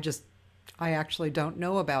I actually don't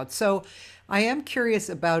know about. So I am curious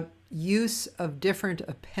about use of different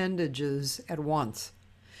appendages at once.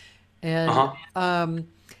 And,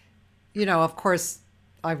 of course,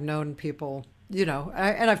 I've known people,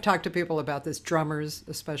 and I've talked to people about this, drummers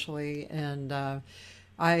especially. And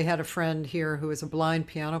I had a friend here who is a blind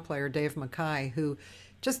piano player, Dave Mackay, who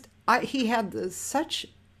he had such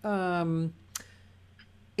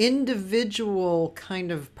individual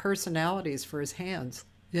kind of personalities for his hands.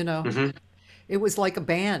 It was like a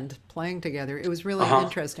band playing together. It was really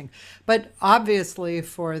interesting. But obviously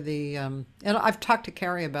for the, and I've talked to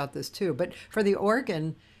Carrie about this too, but for the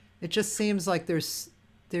organ, it just seems like there's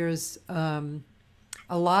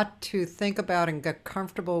a lot to think about and get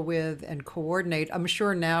comfortable with and coordinate. I'm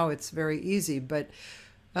sure now it's very easy, but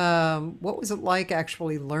what was it like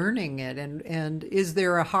actually learning it? And is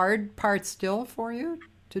there a hard part still for you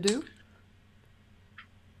to do?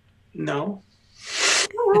 No.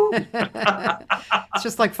 It's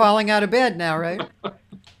just like falling out of bed now, right?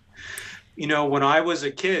 When I was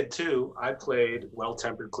a kid too, I played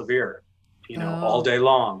well-tempered clavier, all day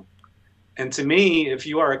long. And to me, if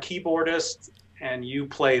you are a keyboardist and you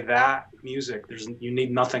play that music, you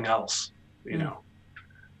need nothing else,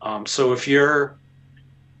 So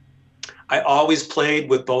I always played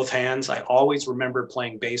with both hands. I always remember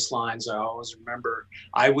playing bass lines.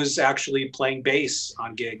 I was actually playing bass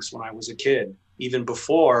on gigs when I was a kid, even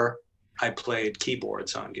before I played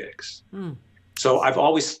keyboards on gigs. So I've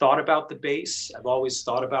always thought about the bass. I've always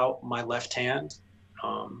thought about my left hand.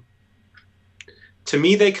 To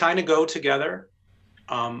me, they kind of go together.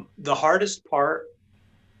 The hardest part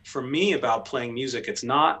for me about playing music,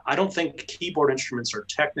 I don't think keyboard instruments are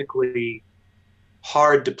technically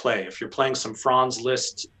hard to play. If you're playing some Franz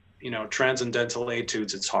Liszt, transcendental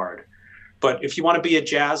etudes, it's hard. But if you want to be a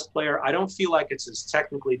jazz player, I don't feel like it's as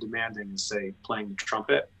technically demanding as, say, playing the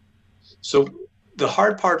trumpet. So the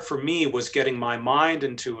hard part for me was getting my mind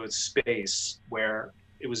into a space where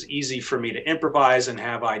it was easy for me to improvise and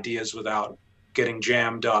have ideas without getting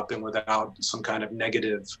jammed up and without some kind of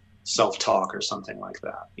negative self-talk or something like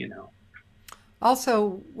that,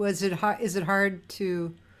 Also, is it hard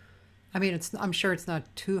to, I'm sure it's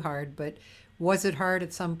not too hard, but was it hard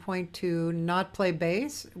at some point to not play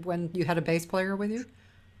bass when you had a bass player with you?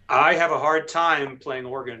 I have a hard time playing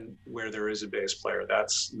organ where there is a bass player.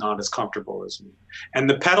 That's not as comfortable as me. And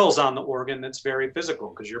the pedals on the organ, that's very physical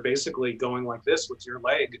because you're basically going like this with your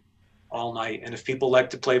leg all night. And if people like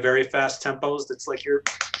to play very fast tempos, it's like you're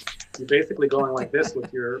basically going like this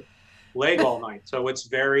with your leg all night. So it's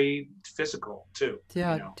very physical too.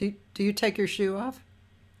 Yeah. Do you take your shoe off?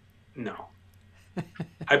 No.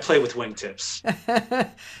 I play with wingtips.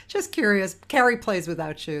 Just curious. Carrie plays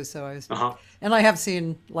without shoes, so I was. And I have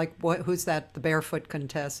seen who's that? The Barefoot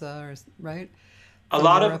Contessa, right? A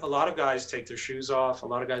lot of guys take their shoes off. A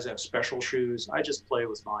lot of guys have special shoes. I just play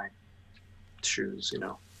with my shoes,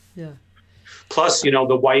 Yeah. Plus,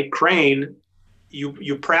 the white crane,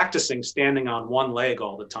 you practicing standing on one leg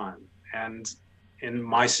all the time. And in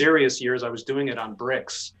my serious years, I was doing it on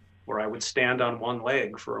bricks, where I would stand on one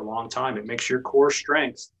leg for a long time. It makes your core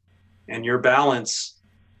strength and your balance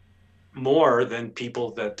more than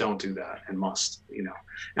people that don't do that and must,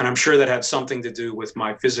 And I'm sure that had something to do with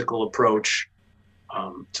my physical approach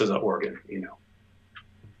to the organ,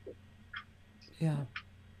 Yeah.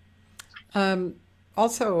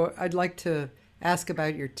 Also, I'd like to ask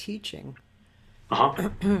about your teaching.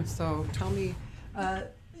 So tell me,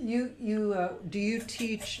 do you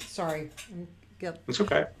teach? Sorry, it's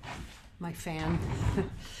okay. My fan.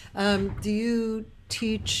 Do you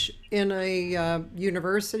teach in a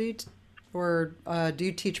university, or do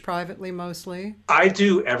you teach privately mostly? I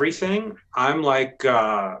do everything. I'm like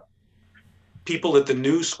people at the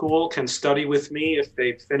new school can study with me if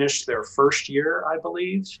they finish their first year, I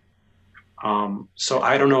believe. So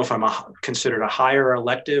I don't know if I'm considered a higher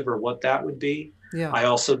elective or what that would be. Yeah. I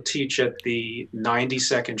also teach at the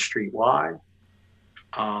 92nd Street Y,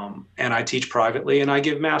 and I teach privately, and I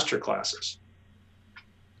give master classes.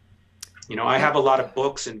 I have a lot of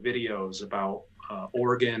books and videos about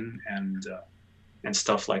organ and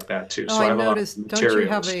stuff like that too. Oh, so I I have noticed. A lot of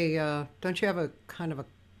materials. Don't you have a kind of a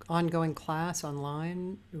ongoing class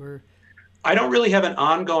online or? I don't really have an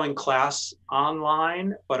ongoing class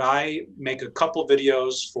online, but I make a couple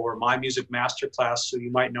videos for my music master class. So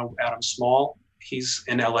you might know Adam Small. He's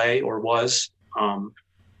in LA or was.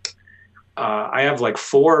 I have like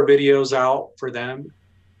 4 videos out for them.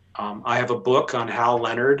 I have a book on Hal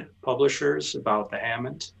Leonard Publishers about the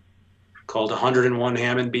Hammond called 101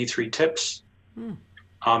 Hammond B3 Tips.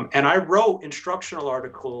 And I wrote instructional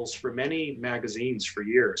articles for many magazines for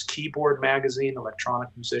years. Keyboard Magazine, Electronic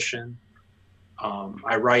Musician.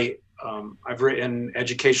 I've written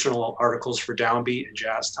educational articles for Downbeat and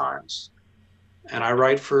Jazz Times. And I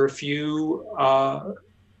write for a few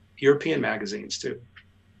European magazines too.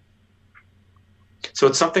 So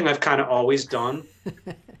it's something I've kind of always done.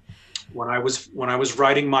 When I was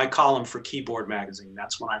writing my column for Keyboard Magazine,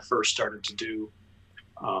 that's when I first started to do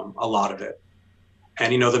a lot of it.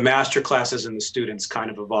 And, the master classes and the students kind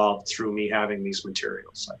of evolved through me having these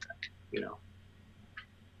materials, I think,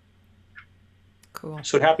 Cool.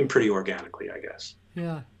 So it happened pretty organically, I guess.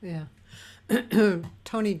 Yeah, yeah.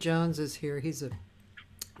 Tony Jones is here. He's a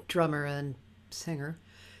drummer and singer.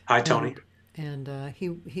 Hi, Tony. And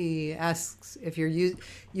he asks if you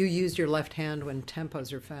use your left hand when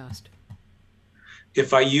tempos are fast.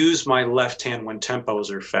 If I use my left hand when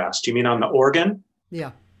tempos are fast, you mean on the organ?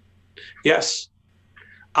 Yeah. Yes.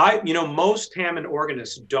 Most Hammond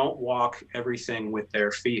organists don't walk everything with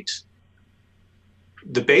their feet.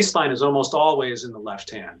 The bass line is almost always in the left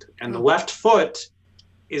hand, and the left foot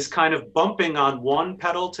is kind of bumping on one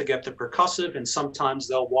pedal to get the percussive, and sometimes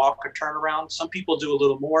they'll walk a turnaround. Some people do a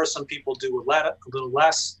little more, some people do a little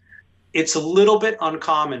less. It's a little bit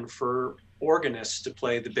uncommon for organists to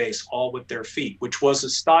play the bass all with their feet, which was a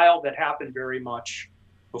style that happened very much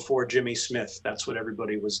before Jimmy Smith. That's what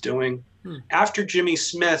everybody was doing. After Jimmy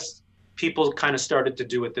Smith, people kind of started to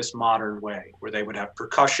do it this modern way, where they would have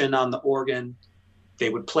percussion on the organ. They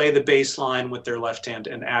would play the bass line with their left hand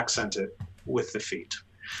and accent it with the feet.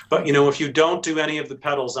 But, if you don't do any of the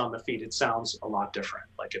pedals on the feet, it sounds a lot different.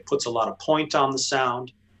 Like it puts a lot of point on the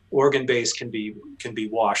sound. Organ bass can be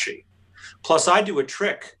washy. Plus, I do a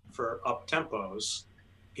trick for up tempos.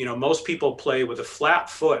 Most people play with a flat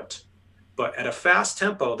foot, but at a fast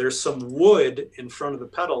tempo, there's some wood in front of the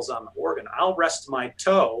pedals on the organ. I'll rest my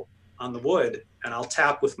toe on the wood and I'll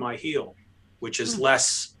tap with my heel, which is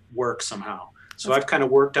less work somehow. So I've kind of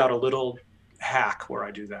worked out a little hack where I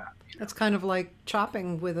do that. That's kind of like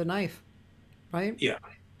chopping with a knife, right? Yeah,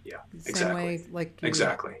 Same way, like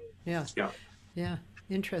exactly. Yeah.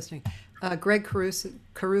 Interesting. Greg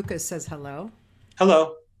Caruca says hello.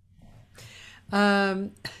 Hello.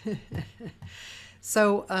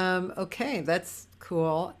 So okay, that's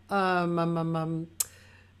cool. I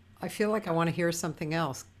feel like I want to hear something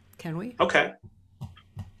else. Can we? Okay.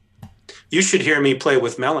 You should hear me play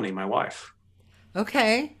with Melanie, my wife.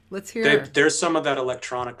 Okay, let's hear. There's some of that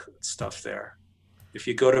electronic stuff there. If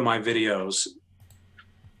you go to my videos,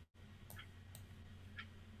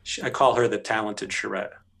 I call her the talented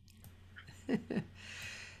Charette.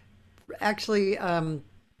 Actually,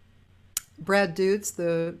 Brad Dutz,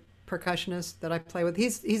 the percussionist that I play with,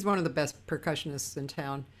 he's one of the best percussionists in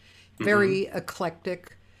town. Very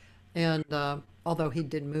eclectic, and although he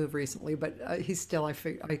did move recently, but he's still, I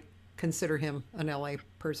consider him an LA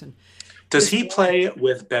person. Does he play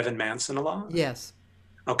with Bevan Manson a lot? Yes.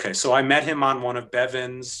 Okay, so I met him on one of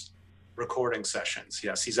Bevan's recording sessions.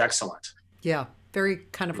 Yes, he's excellent. Yeah, very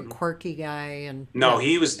kind of a quirky guy. And no,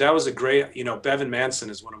 that was a great, Bevan Manson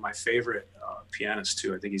is one of my favorite pianists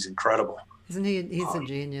too. I think he's incredible. Isn't he? He's a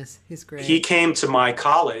genius. He's great. He came to my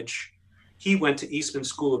college. He went to Eastman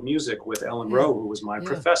School of Music with Ellen Rowe, who was my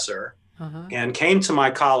professor, and came to my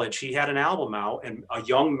college. He had an album out, and a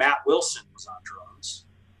young Matt Wilson was on drums.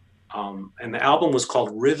 And the album was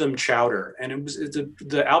called Rhythm Chowder, and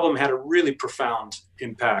the album had a really profound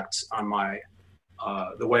impact on my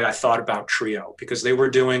the way I thought about trio, because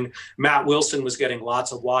Matt Wilson was getting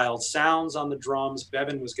lots of wild sounds on the drums.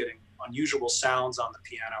 Bevan was getting unusual sounds on the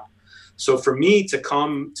piano. So for me to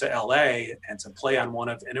come to LA and to play on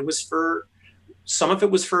some of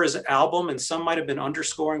it was for his album, and some might have been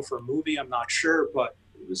underscoring for a movie, I'm not sure, but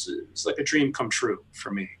it was like a dream come true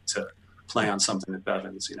for me to play on something at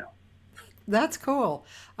Bevan's, That's cool.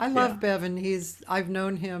 I love Bevan. I've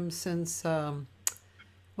known him since,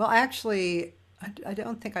 actually, I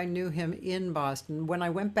don't think I knew him in Boston. When I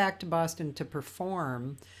went back to Boston to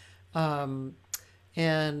perform, and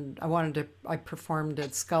I performed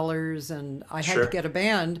at Scullers, and I had to get a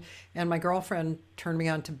band, and my girlfriend turned me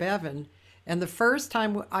on to Bevan. And the first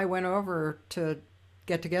time I went over to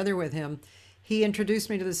get together with him, he introduced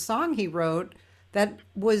me to this song he wrote that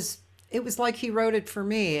was it was like he wrote it for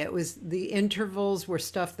me. It was the intervals were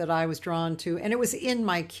stuff that I was drawn to, and it was in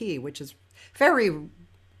my key, which is very,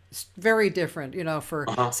 very different, you know, for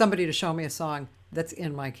somebody to show me a song that's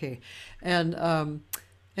in my key. And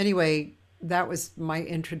anyway, that was my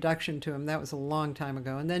introduction to him. That was a long time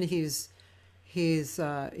ago. And then he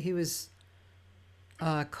was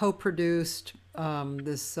co-produced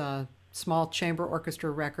this small chamber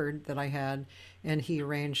orchestra record that I had, and he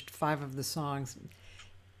arranged 5 of the songs.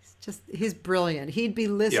 He's brilliant. He'd be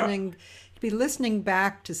listening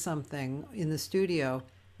back to something in the studio,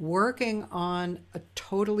 working on a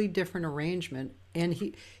totally different arrangement, and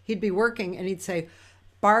he'd be working and he'd say,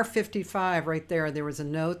 bar 55 right there was a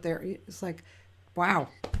note there. It's like, wow.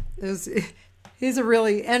 He's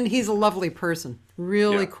a lovely person,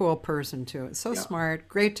 really cool person too. So smart,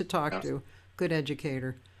 great to talk to, good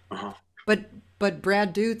educator. But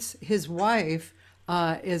Brad Dutz, his wife,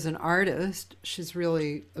 is an artist. She's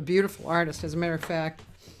really a beautiful artist. As a matter of fact,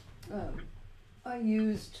 I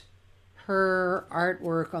used her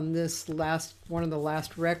artwork on one of the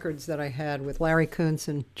last records that I had with Larry Kuntz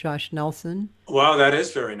and Josh Nelson. Wow, that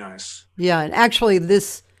is very nice. Yeah, and actually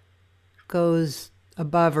this goes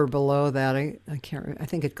above or below that. I can't. I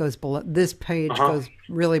think it goes below. This page goes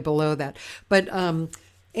really below that. But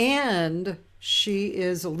and she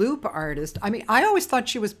is a loop artist. I mean, I always thought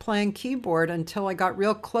she was playing keyboard until I got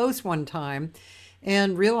real close one time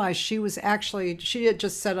and realized she had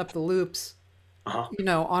just set up the loops, you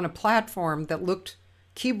know, on a platform that looked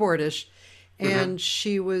keyboardish. And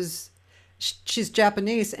she's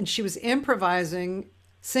Japanese, and she was improvising,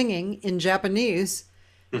 singing in Japanese.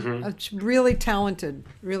 Really talented,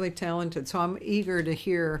 really talented. So I'm eager to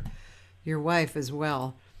hear your wife as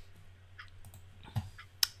well.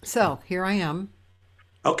 So here I am.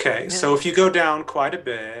 Okay, so if you go down quite a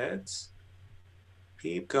bit,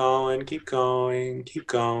 keep going, keep going, keep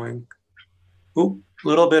going. Oop, a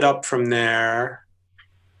little bit up from there.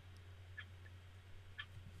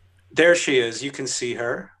 There she is. You can see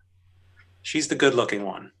her. She's the good-looking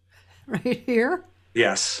one. Right here?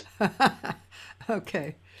 Yes.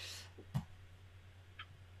 Okay.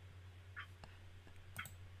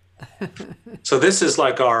 So this is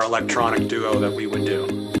like our electronic duo that we would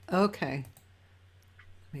do. Okay.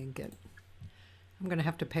 I'm going to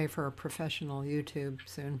have to pay for a professional YouTube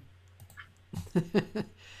soon.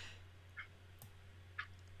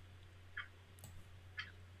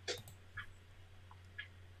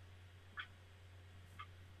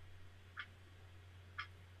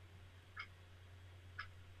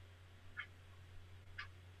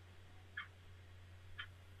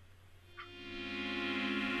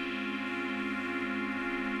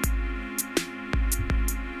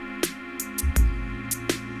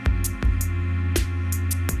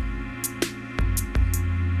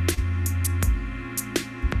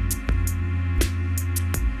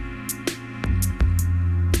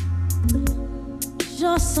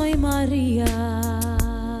 Yo soy María.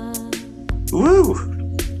 Woo!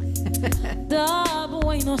 Da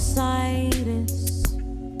Buenos Aires.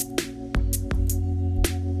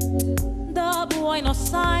 Da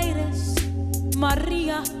Buenos Aires.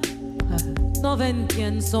 María. No ven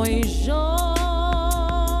quién soy yo.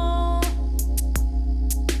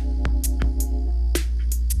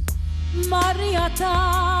 María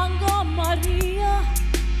Tango, María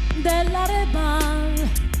del Arebal.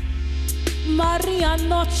 María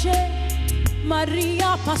Noche,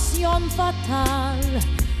 María Pasión Fatal,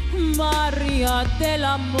 María del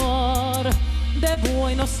Amor de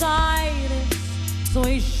Buenos Aires,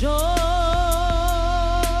 soy yo.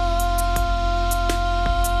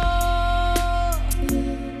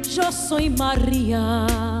 Yo soy María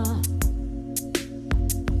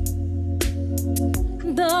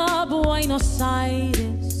de Buenos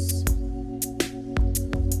Aires.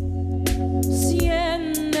 Si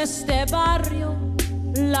en este barrio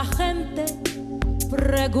la gente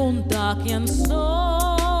pregunta quién soy,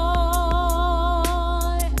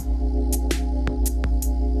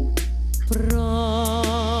 pronto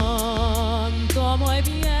muy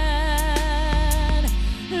bien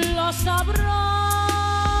lo sabré.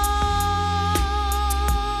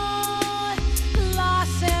 Las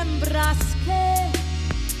hembras que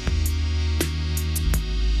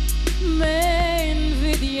me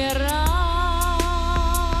envidiarán,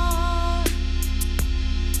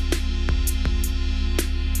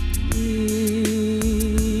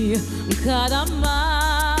 cada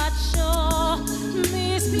macho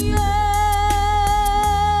mis pies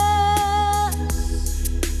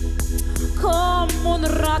como un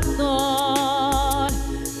ratón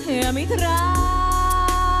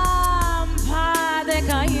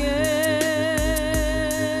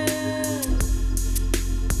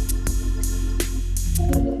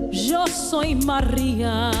soy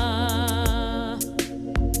María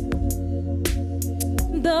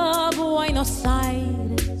de Buenos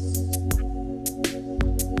Aires.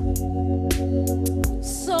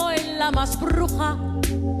 Soy la más bruja,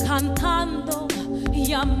 cantando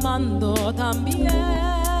y amando también.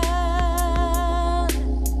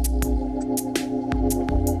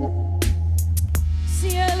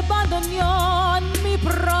 Si el bandoneón me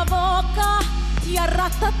provoca,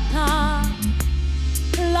 tiarratata,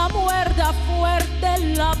 la muerda fuerte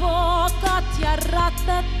la boca,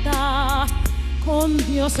 tiarratata, con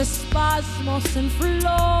Dios espasmos en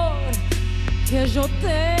flor, que yo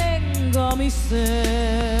tengo mi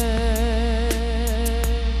ser.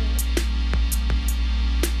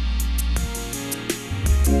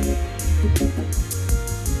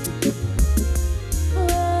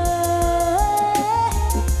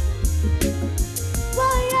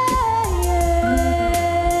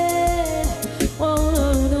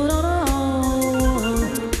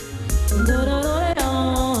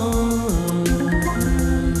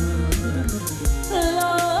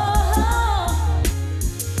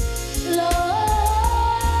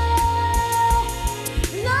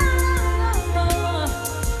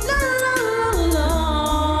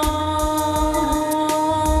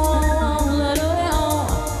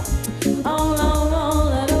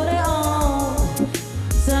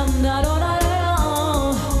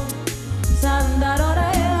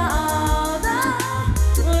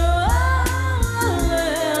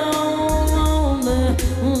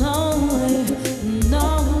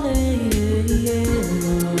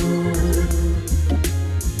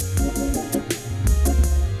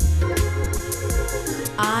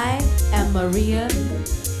 Maria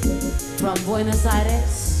from Buenos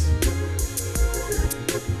Aires.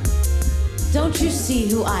 Don't you see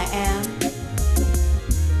who I am?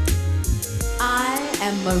 I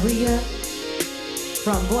am Maria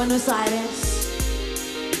from Buenos Aires.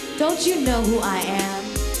 Don't you know who I am?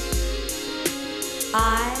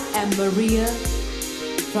 I am Maria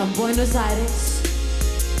from Buenos Aires.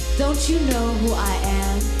 Don't you know who I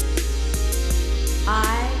am?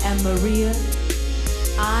 I am Maria.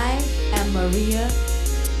 I am Maria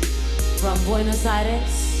from Buenos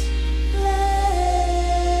Aires.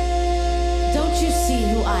 Don't you see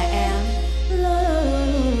who I am?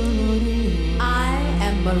 I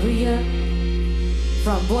am Maria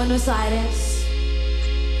from Buenos Aires.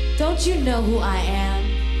 Don't you know who I am?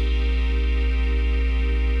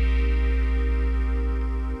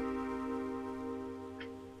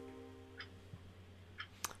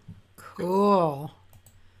 Cool.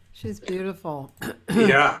 She's beautiful.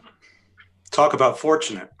 Yeah. Talk about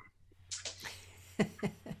fortunate.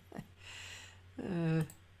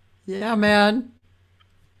 Yeah, man.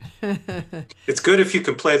 It's good if you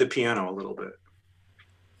can play the piano a little bit.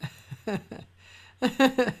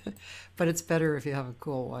 But it's better if you have a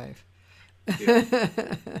cool wife. Yeah.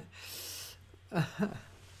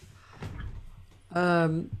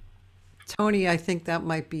 Tony, I think that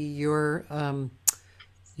might be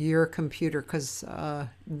your computer, because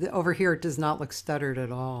over here it does not look stuttered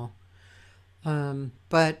at all.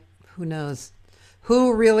 But who knows?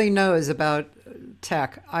 Who really knows about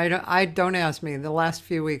tech? I don't ask me. The last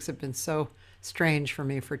few weeks have been so strange for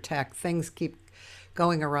me for tech. Things keep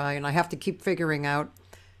going awry, and I have to keep figuring out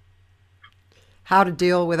how to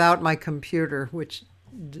deal without my computer, which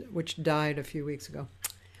died a few weeks ago.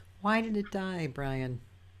 Why did it die, Brian?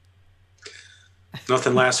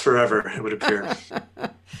 Nothing lasts forever, it would appear.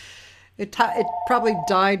 It probably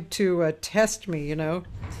died to test me, you know.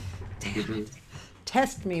 Damn Mm-hmm. it!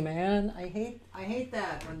 Test me, man. I hate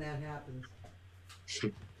that when that happens.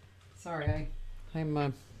 Sorry,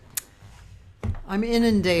 I'm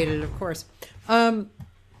inundated, of course. Yeah.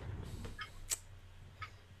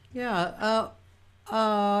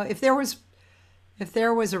 If there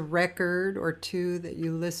was a record or two that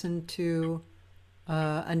you listened to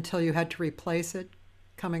until you had to replace it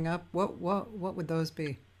coming up, what would those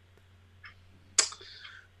be?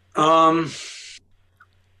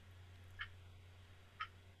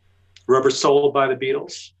 Rubber Soul by the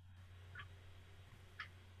Beatles.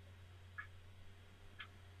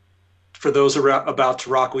 For those about to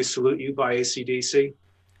rock, we salute you by AC/DC.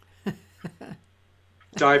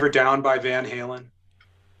 Diver Down by Van Halen.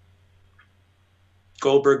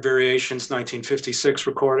 Goldberg Variations 1956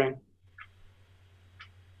 recording.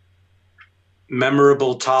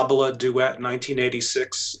 Memorable Tabla duet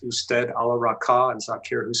 1986, Usted Ala Raka and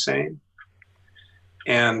Zakir Hussain.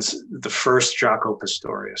 And the first Jaco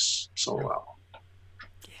Pastorius solo.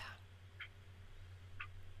 Yeah.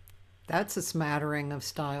 That's a smattering of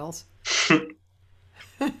styles.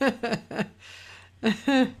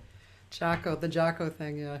 Jaco, the Jaco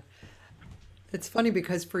thing, yeah. It's funny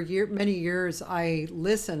because for many years I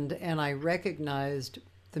listened and I recognized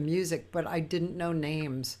the music, but I didn't know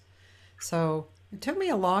names. So it took me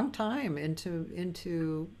a long time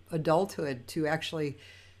into adulthood to actually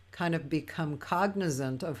kind of become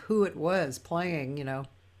cognizant of who it was playing, you know.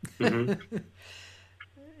 Hmm.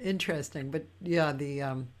 Interesting, but yeah,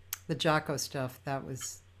 the Jocko stuff, that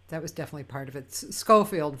was definitely part of it.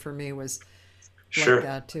 Schofield for me was like Sure.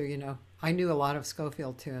 that too, you know. I knew a lot of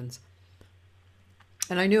Schofield tunes.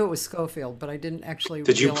 And I knew it was Schofield, but I didn't actually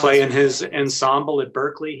Did you realize. play in his ensemble at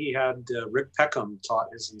Berkeley? He had Rick Peckham taught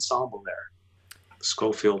his ensemble there.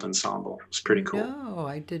 Schofield ensemble. It was pretty cool. No,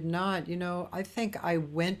 I did not. You know, I think I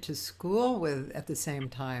went to school with at the same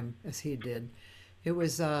time as he did. It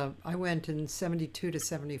was I went in 72 to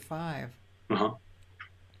 75, Uh-huh.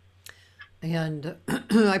 and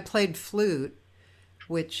I played flute,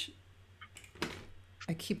 which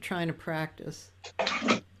I keep trying to practice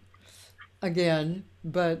again,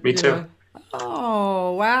 but Me you too. know.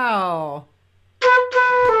 Oh, wow.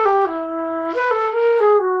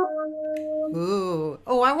 Ooh.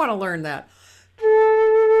 Oh, I want to learn that.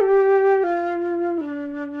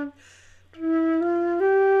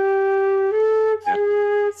 Yeah.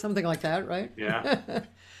 Something like that, right? Yeah.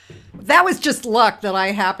 That was just luck that I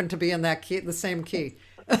happened to be in that key, the same key.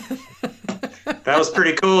 That was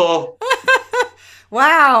pretty cool.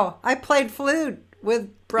 Wow, I played flute with Yeah.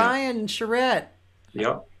 Brian Charette.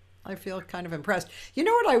 Yep. I feel kind of impressed. You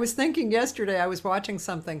know what I was thinking yesterday? I was watching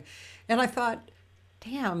something and I thought,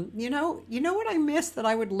 damn, you know what I missed that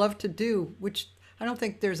I would love to do, which I don't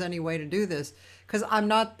think there's any way to do this because I'm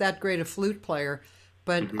not that great a flute player,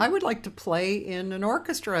 but Hmm. I would like to play in an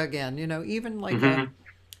orchestra again, you know, even like Hmm.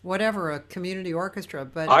 a community orchestra.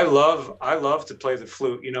 But I love to play the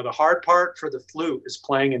flute. You know, the hard part for the flute is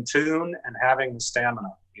playing in tune and having the stamina,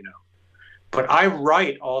 you know. But I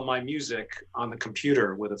write all my music on the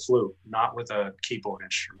computer with a flute, not with a keyboard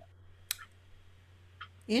instrument.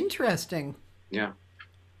 interesting. Yeah.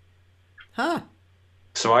 Huh.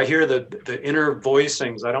 So I hear the inner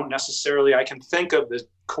voicings. I can think of the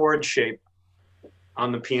chord shape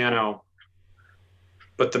on the piano,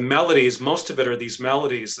 but the melodies, most of it are these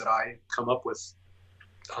melodies that I come up with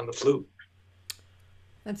on the flute.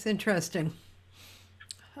 That's interesting.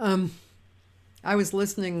 Um, I was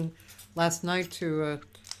listening last night to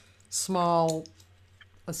small,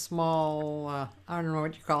 I don't know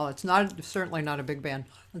what you call it. It's not certainly not a big band.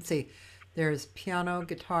 Let's see. There's piano,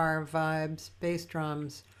 guitar, vibes, bass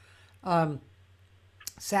drums,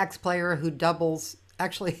 sax player who doubles.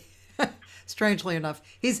 Actually, strangely enough,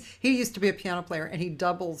 he used to be a piano player and he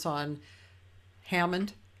doubles on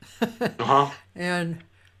Hammond Uh-huh. and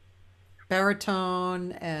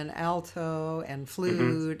baritone and alto and Hmm.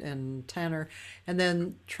 flute and tenor, and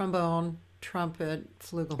then trombone, trumpet,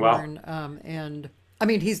 Wow. flugelhorn, and I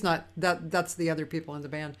mean he's not that. That's the other people in the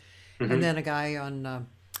band, and Hmm. then a guy on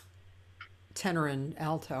tenor and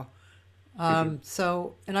alto. Hmm.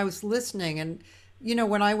 So, and I was listening, and you know,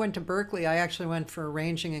 when I went to Berkeley, I actually went for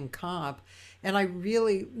arranging and comp, and I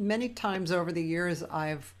really many times over the years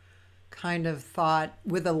I've kind of thought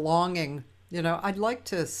with a longing, you know, I'd like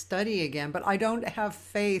to study again, but I don't have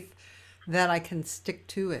faith that I can stick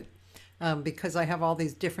to it because I have all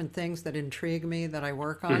these different things that intrigue me that I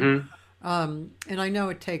work on, Hmm. and I know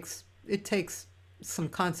it takes some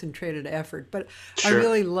concentrated effort, but I Sure.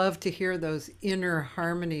 really love to hear those inner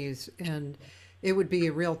harmonies, and it would be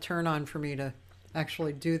a real turn on for me to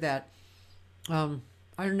actually do that. I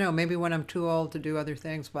don't know, maybe when I'm too old to do other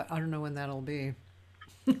things, but I don't know when that'll be.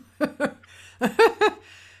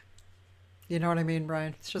 You know what I mean,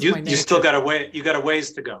 Brian? It's just my You still nature. got you got a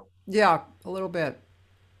ways to go. Yeah, a little bit.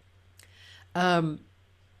 Um,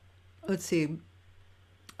 let's see.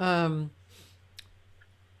 Um,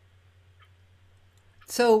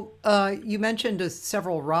 so you mentioned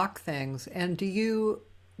several rock things, and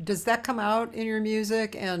does that come out in your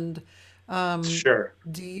music? And um, Sure.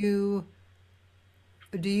 do you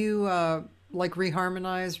do you like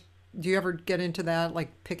reharmonize? Do you ever get into that,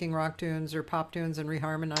 like picking rock tunes or pop tunes and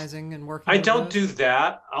reharmonizing and working I with don't those? do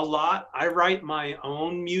that a lot. I write my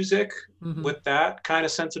own music Mm-hmm. with that kind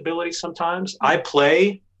of sensibility sometimes. I Hmm.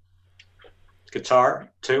 play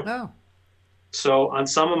guitar too. Oh, So on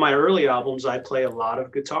some of my early albums, I play a lot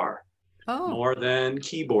of guitar oh, more than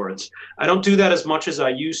keyboards. I don't do that as much as I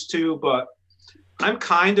used to, but I'm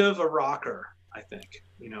kind of a rocker, I think.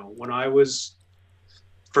 You know, when I was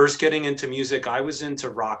first getting into music, I was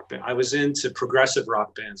into I was into progressive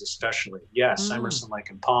rock bands, especially. Yes, mm, Emerson,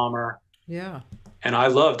 Lake and Palmer. yeah. And I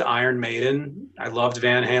loved Iron Maiden. I loved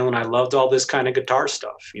Van Halen. I loved all this kind of guitar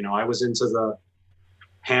stuff. You know, I was into the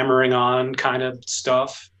hammering on kind of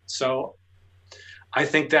stuff. So I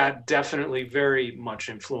think that definitely very much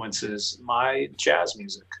influences my jazz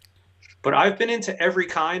music. But I've been into every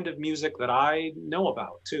kind of music that I know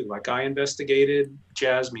about too. Like I investigated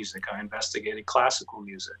jazz music, I investigated classical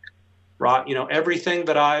music, rock, you know, everything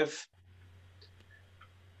that I'm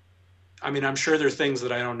sure there are things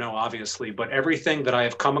that I don't know, obviously, but everything that I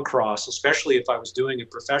have come across, especially if I was doing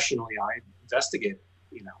it professionally, I investigated,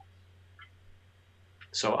 you know.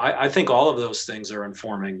 So I think all of those things are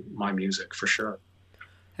informing my music for sure.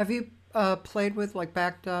 Have you played with like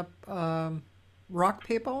backed up rock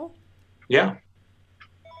people? Yeah.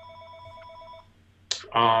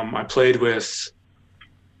 I played with,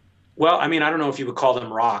 well, I mean, I don't know if you would call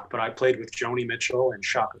them rock, but I played with Joni Mitchell and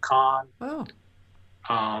Shaka Khan. Oh.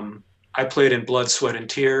 I played in Blood, Sweat, and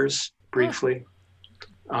Tears briefly.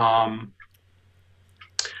 I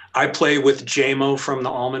play with J-Mo from the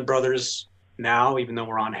Allman Brothers now, even though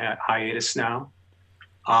we're on hiatus now.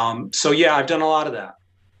 So yeah, I've done a lot of that.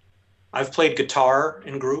 I've played guitar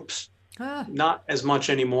in groups, not as much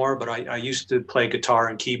anymore, but I used to play guitar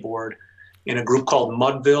and keyboard in a group called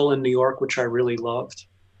Mudville in New York, which I really loved.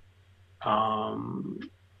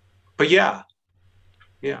 But yeah.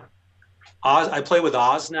 Oz, I play with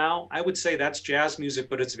Oz now. I would say that's jazz music,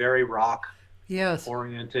 but it's very rock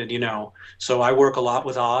oriented, you know. So I work a lot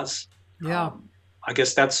with Oz. Yeah. I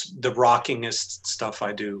guess that's the rockingest stuff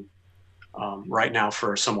I do right now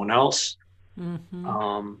for someone else.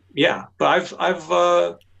 Mm-hmm. Yeah, but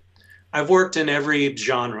I've worked in every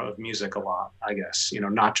genre of music a lot, I guess, you know,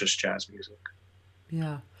 not just jazz music.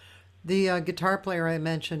 Yeah. The guitar player I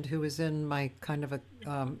mentioned who was in my kind of a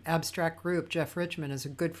abstract group, Jeff Richmond, is a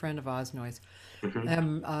good friend of Oz Noise.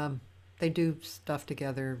 Mm-hmm. They do stuff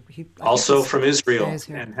together. He also from Israel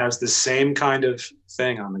and has the same kind of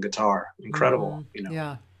thing on the guitar. Incredible, you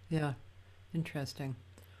know. Yeah. Interesting.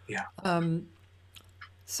 Yeah.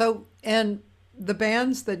 So, and the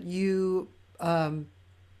bands that you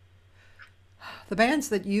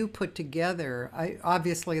put together,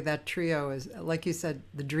 obviously that trio is, like you said,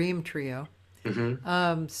 the dream trio.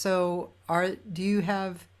 Mm-hmm. So do you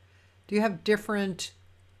have different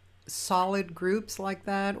solid groups like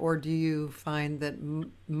that, or do you find that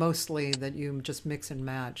mostly that you just mix and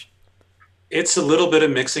match? It's a little bit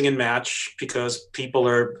of mixing and match because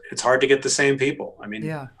it's hard to get the same people. I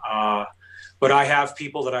mean, but I have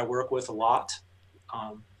people that I work with a lot.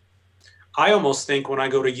 I almost think when I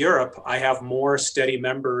go to Europe, I have more steady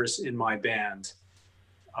members in my band.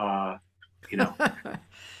 You know,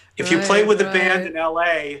 if you play with a band in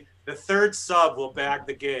LA, the third sub will bag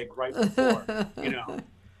the gig right before, you know.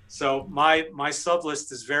 So my sub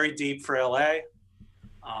list is very deep for LA.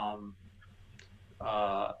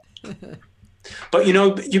 But you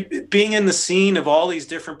know, being in the scene of all these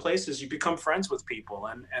different places, you become friends with people,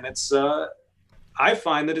 and it's I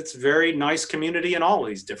find that it's a very nice community in all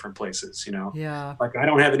these different places, you know. Yeah. Like I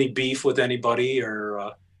don't have any beef with anybody,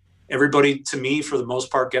 or everybody to me for the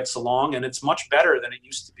most part gets along, and it's much better than it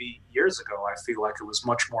used to be years ago. I feel like it was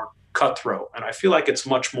much more cutthroat, and I feel like it's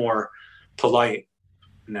much more polite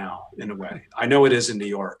now in a way. I know it is in New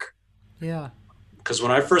York. Yeah. Because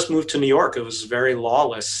when I first moved to New York, it was very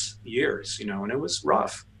lawless years, you know, and it was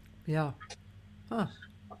rough. Yeah. Huh.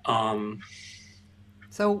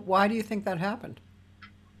 So why do you think that happened?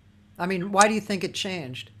 I mean, why do you think it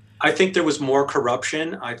changed? I think there was more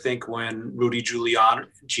corruption. I think when Rudy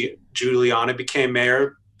Giuliani became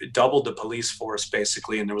mayor, it doubled the police force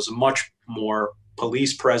basically, and there was a much more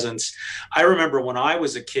police presence. I remember when I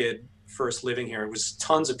was a kid first living here, it was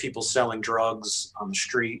tons of people selling drugs on the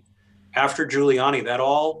street. After Giuliani, that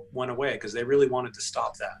all went away because they really wanted to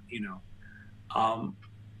stop that, you know.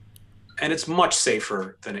 And it's much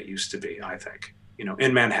safer than it used to be, I think, you know,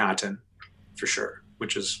 in Manhattan for sure,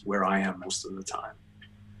 which is where I am most of the time.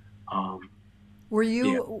 Were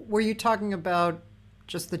you talking about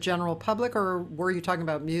just the general public, or were you talking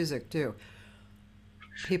about music too?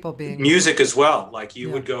 People being music as well. Like you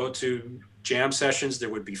would go to jam sessions, there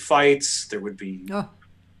would be fights, there would be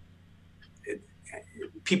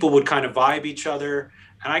people would kind of vibe each other.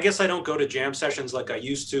 And I guess I don't go to jam sessions like I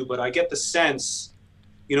used to, but I get the sense,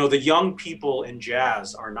 you know, the young people in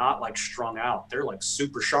jazz are not like strung out. They're like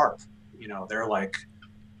super sharp, you know, they're like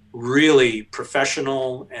really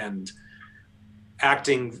professional and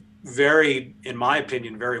acting very, in my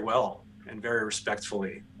opinion, very well and very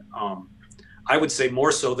respectfully. I would say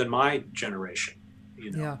more so than my generation,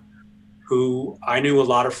 you know, who I knew a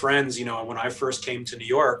lot of friends, you know, when I first came to New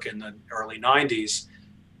York in the early 90s,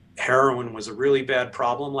 heroin was a really bad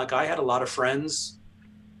problem. Like I had a lot of friends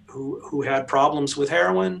who had problems with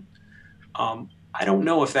heroin. I don't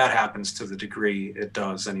know if that happens to the degree it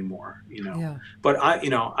does anymore, you know. Yeah. But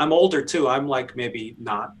I'm older too. I'm like maybe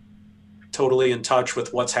not totally in touch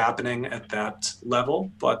with what's happening at that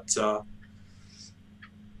level, but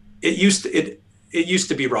it used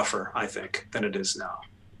to be rougher, I think, than it is now,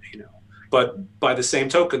 you know. But by the same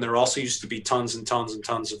token, there also used to be tons and tons and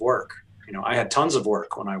tons of work. You know, I had tons of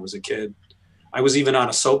work when I was a kid. I was even on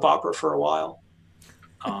a soap opera for a while.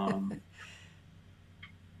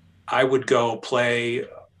 I would go play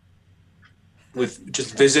with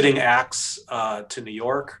just visiting acts to New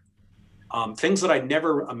York. Things that I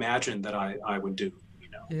never imagined that I would do, you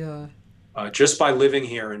know. Yeah. Just by living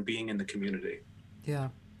here and being in the community. Yeah.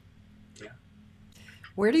 Yeah.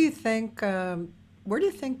 Where do you think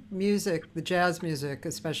music, the jazz music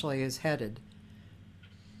especially, is headed?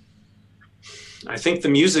 I think the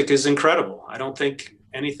music is incredible. I don't think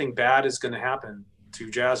anything bad is going to happen to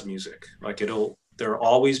jazz music. Like there'll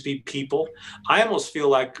always be people. I almost feel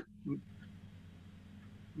like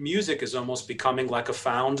music is almost becoming like a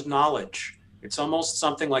found knowledge. It's almost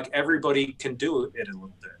something like everybody can do it a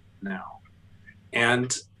little bit now.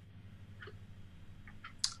 And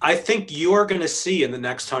I think you're going to see in the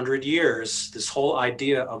next 100 years, this whole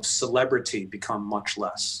idea of celebrity become much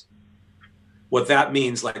less. What that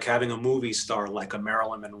means, like having a movie star like a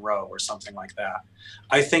Marilyn Monroe or something like that.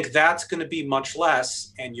 I think that's going to be much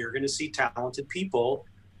less, and you're going to see talented people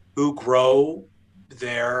who grow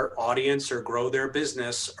their audience or grow their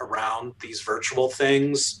business around these virtual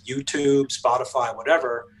things, YouTube, Spotify,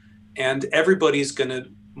 whatever. And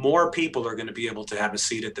more people are going to be able to have a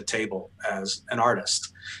seat at the table as an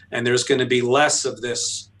artist. And there's going to be less of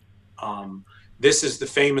this, this is the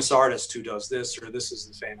famous artist who does this, or this is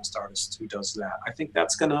the famous artist who does that. I think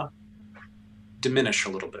that's going to diminish a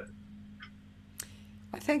little bit.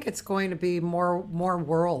 I think it's going to be more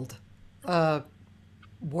world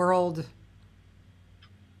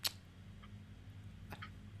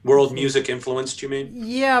music influenced, you mean?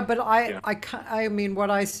 Yeah, but I mean, what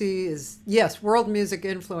I see is, yes, world music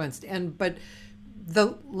influenced, but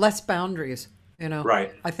the less boundaries, you know.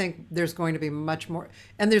 Right. I think there's going to be much more,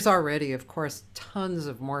 and there's already, of course, tons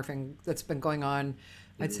of morphing that's been going on,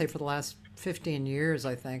 I'd say for the last 15 years,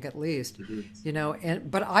 I think, at least, you know,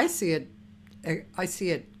 but I see it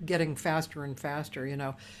getting faster and faster, you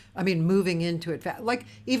know. I mean, moving into it, like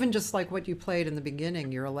even just like what you played in the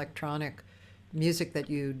beginning, your electronic music that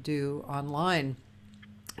you do online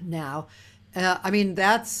now. I mean,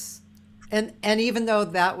 that's, and even though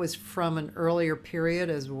that was from an earlier period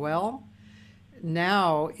as well,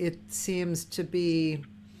 now it seems to be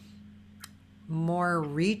more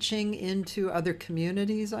reaching into other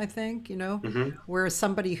communities, I think, you know, where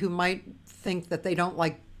somebody who might think that they don't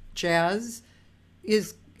like jazz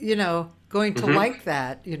is, you know, going to like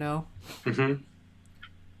that, you know.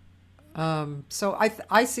 So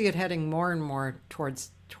I see it heading more and more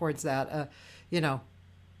towards that, you know.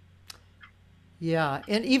 Yeah,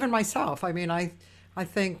 and even myself. I mean, I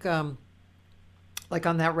think like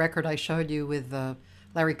on that record I showed you with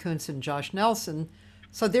Larry Kuntz and Josh Nelson.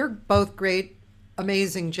 So they're both great,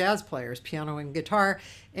 amazing jazz players, piano and guitar.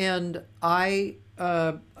 And I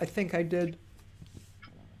think I did.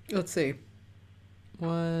 Let's see,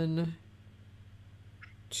 1,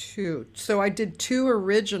 2. So I did 2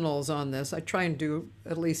 originals on this. I try and do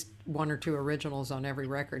at least 1 or 2 originals on every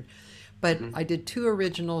record. But I did 2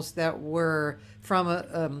 originals that were from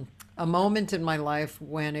a moment in my life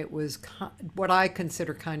when it was what I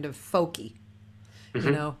consider kind of folky,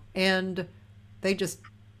 you know, and they just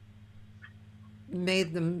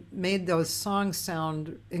made those songs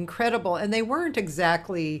sound incredible. And they weren't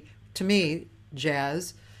exactly, to me,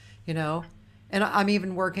 jazz, you know. And I'm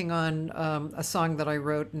even working on a song that I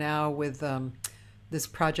wrote now with this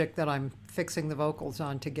project that I'm fixing the vocals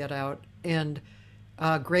on to get out. And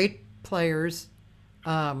great players,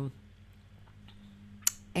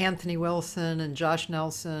 Anthony Wilson and Josh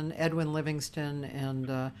Nelson, Edwin Livingston,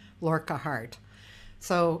 and Lorca Hart.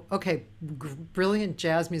 So, okay, brilliant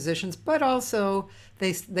jazz musicians, but also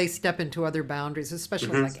they step into other boundaries,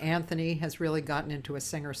 especially like Anthony has really gotten into a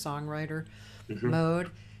singer-songwriter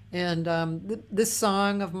mode. And this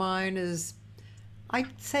song of mine is,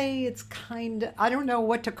 I'd say it's kind of, I don't know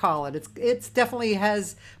what to call it. It's definitely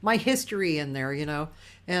has my history in there, you know,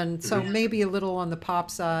 and so maybe a little on the pop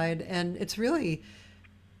side. And it's really,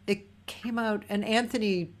 it came out, and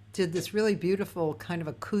Anthony did this really beautiful kind of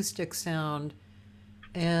acoustic sound.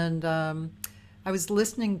 And I was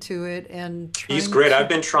listening to it and he's great. I've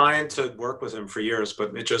been trying to work with him for years,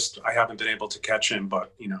 but I haven't been able to catch him,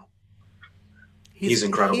 but you know. He's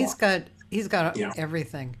incredible. He's got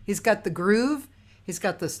everything. He's got the groove. He's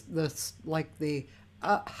got this like the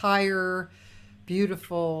higher,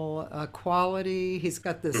 beautiful quality. He's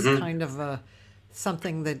got this kind of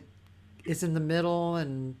something that is in the middle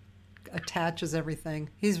and attaches everything.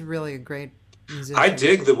 He's really a great musician. I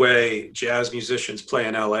dig the way jazz musicians play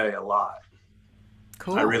in LA a lot.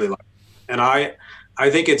 Cool. I really like it. And I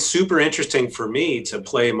think it's super interesting for me to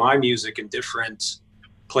play my music in different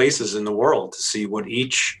places in the world to see what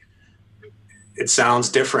it sounds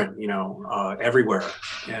different, everywhere.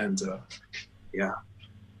 And yeah.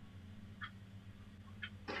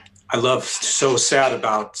 I love, so sad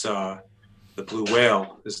about the Blue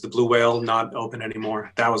Whale. Is the Blue Whale not open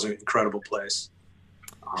anymore? That was an incredible place.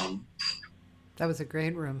 That was a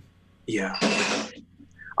great room. Yeah.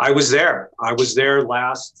 I was there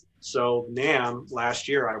last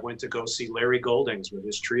year I went to go see Larry Goldings with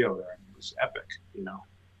his trio there. It was epic,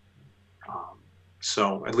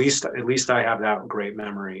 so at least I have that great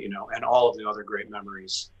memory, and all of the other great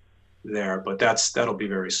memories there, but that'll be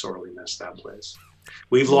very sorely missed, that place.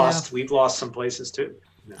 We've lost some places too.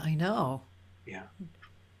 I know. Yeah.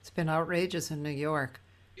 It's been outrageous in New York.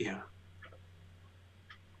 Yeah.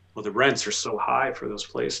 Well, the rents are so high for those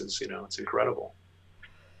places, it's incredible.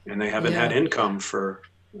 And they haven't had income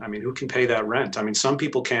who can pay that rent? Some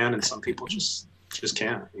people can, and some people just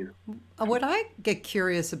can't, What I get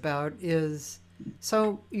curious about is,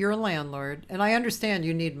 so you're a landlord, and I understand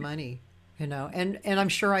you need money, and I'm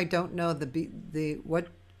sure I don't know the what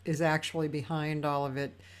is actually behind all of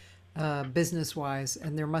it, business wise,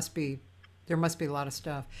 and there must be a lot of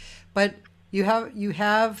stuff, but you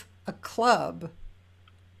have a club,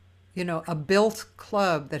 a built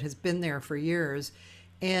club that has been there for years.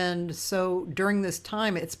 And so during this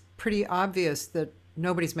time, it's pretty obvious that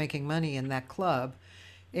nobody's making money in that club.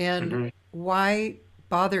 And why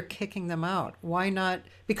bother kicking them out? Why not?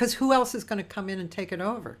 Because who else is going to come in and take it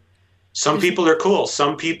over? Some people are cool.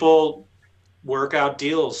 Some people work out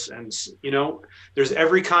deals. And, there's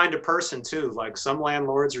every kind of person too. Like some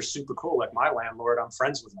landlords are super cool. Like my landlord, I'm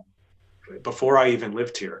friends with him before I even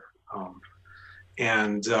lived here.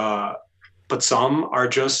 But some are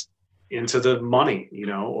just into the money,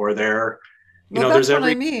 or they're, that's what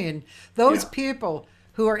I mean. Those people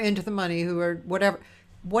who are into the money, who are whatever,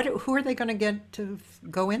 who are they going to get to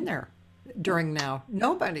go in there during now?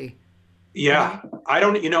 Nobody. Yeah. I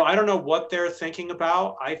don't know what they're thinking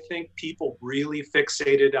about. I think people really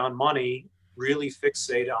fixated on money, really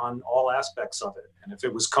fixated on all aspects of it. And if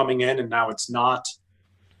it was coming in and now it's not,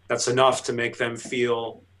 that's enough to make them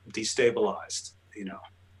feel destabilized,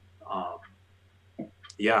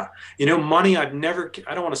 yeah. Money, I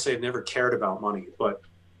don't want to say I've never cared about money, but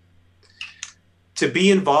to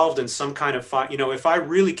be involved in some kind of if I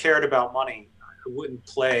really cared about money, I wouldn't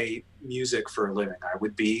play music for a living. I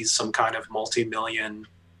would be some kind of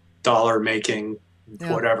multi-million-dollar making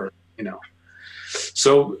whatever,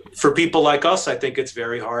 So for people like us, I think it's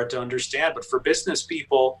very hard to understand. But for business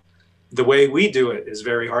people, the way we do it is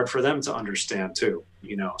very hard for them to understand too,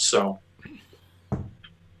 so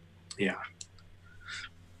yeah.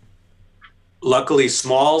 Luckily,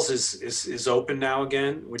 Smalls is open now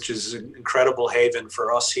again, which is an incredible haven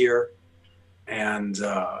for us here. And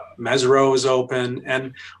Mesro is open,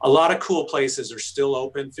 and a lot of cool places are still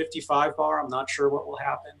open. 55 Bar, I'm not sure what will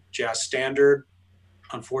happen. Jazz Standard,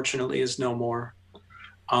 unfortunately, is no more.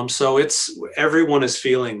 So everyone is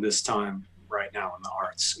feeling this time right now in the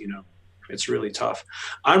arts. It's really tough.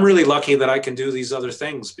 I'm really lucky that I can do these other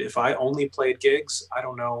things. If I only played gigs, I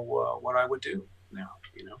don't know what I would do now.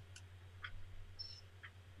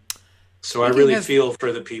 So I really feel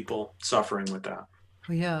for the people suffering with that.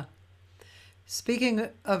 Yeah. Speaking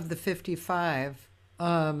of the 55,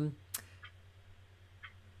 when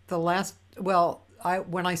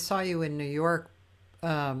I saw you in New York,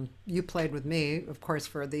 you played with me, of course,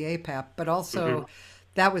 for the APAP, but also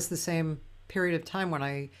that was the same period of time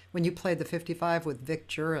when you played the 55 with Vic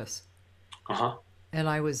Juris. And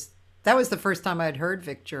that was the first time I'd heard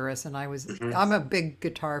Vic Juris, and I'm a big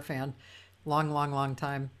guitar fan. Long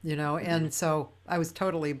time, and so I was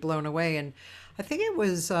totally blown away. And I think it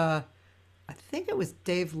was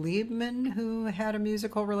Dave Liebman who had a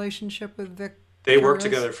musical relationship with Vic. They worked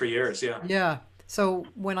together for years, yeah. Yeah. So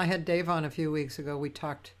when I had Dave on a few weeks ago, we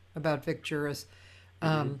talked about Vic Juris.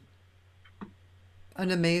 An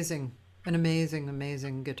amazing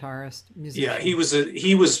guitarist, musician. Yeah, he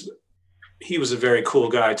was a very cool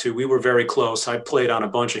guy too. We were very close. I played on a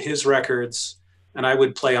bunch of his records. And I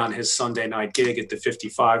would play on his Sunday night gig at the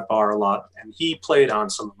 55 Bar a lot. And he played on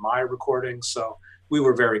some of my recordings. So we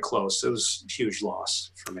were very close. It was a huge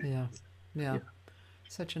loss for me. Yeah.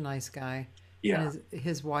 Such a nice guy. Yeah. And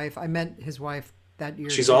his wife, I met his wife that year.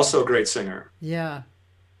 She's also a great singer. Yeah.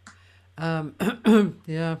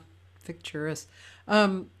 Yeah. Victorious.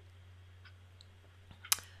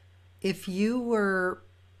 If you were,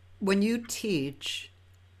 when you teach,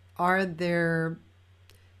 are there,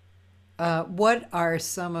 what are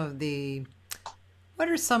some of the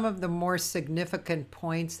more significant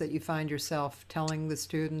points that you find yourself telling the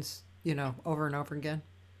students, over and over again?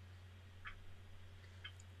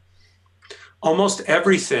 Almost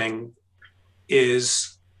everything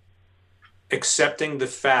is accepting the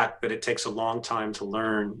fact that it takes a long time to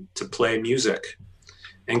learn to play music,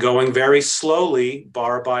 and going very slowly,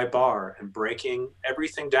 bar by bar, and breaking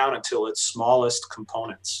everything down until its smallest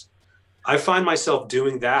components. I find myself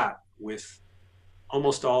doing that with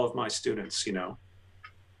almost all of my students,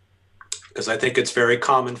 because I think it's very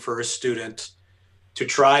common for a student to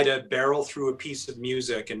try to barrel through a piece of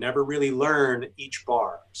music and never really learn each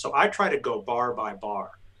bar. So I try to go bar by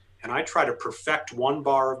bar, and I try to perfect one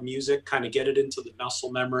bar of music, kind of get it into the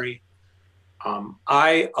muscle memory. A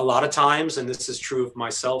lot of times, and this is true of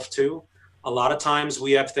myself too, a lot of times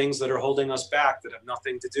we have things that are holding us back that have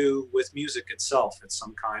nothing to do with music itself. It's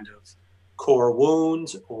some kind of core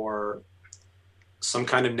wound or some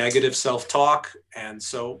kind of negative self-talk. And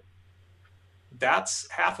so that's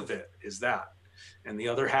half of it, is that. And the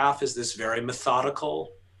other half is this very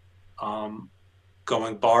methodical,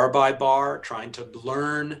 going bar by bar, trying to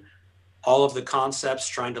learn all of the concepts,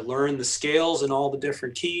 trying to learn the scales and all the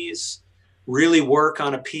different keys, really work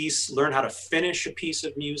on a piece, learn how to finish a piece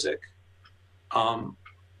of music.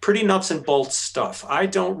 Pretty nuts and bolts stuff. I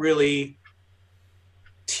don't really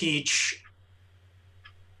teach,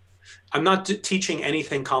 I'm not teaching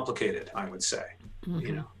anything complicated, I would say,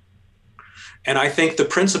 And I think the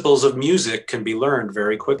principles of music can be learned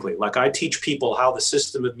very quickly. Like, I teach people how the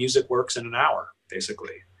system of music works in an hour,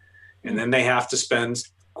 basically. And then they have to spend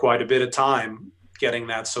quite a bit of time getting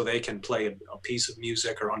that so they can play a piece of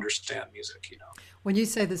music or understand music, When you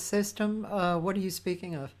say the system, what are you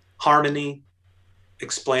speaking of? Harmony,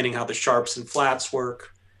 explaining how the sharps and flats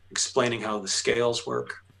work, explaining how the scales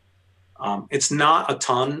work. It's not a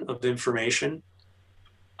ton of information.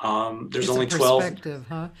 There's only 12. Perspective,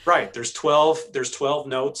 huh? Right. There's 12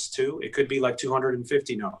 notes too. It could be like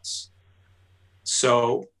 250 notes.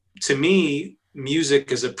 So to me,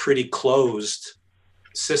 music is a pretty closed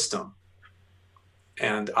system.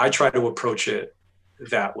 And I try to approach it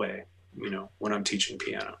that way, when I'm teaching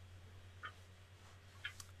piano.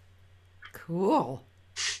 Cool.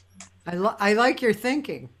 I like your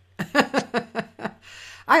thinking.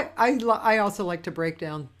 I also like to break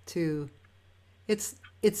down to, it's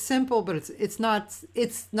simple, but it's not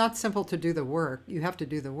simple to do the work. You have to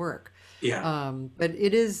do the work. Yeah. But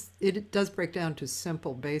it does break down to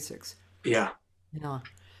simple basics. Yeah. Yeah.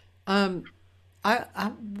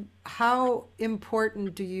 How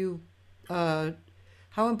important do you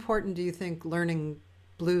think learning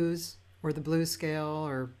blues or the blues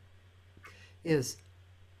scale is?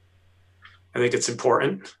 I think it's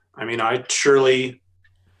important. I mean, I surely,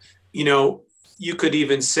 you could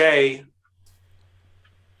even say,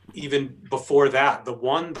 even before that, the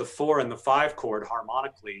 1, the 4, and the 5 chord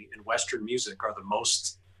harmonically in Western music are the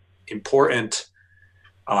most important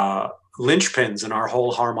linchpins in our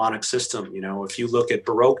whole harmonic system. If you look at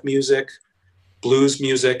Baroque music, blues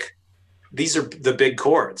music, these are the big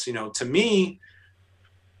chords. To me,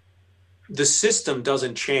 the system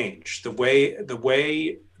doesn't change. The way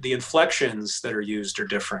the inflections that are used are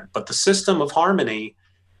different, but the system of harmony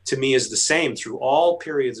to me is the same through all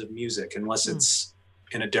periods of music, unless it's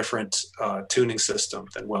in a different tuning system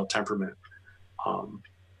than well temperament.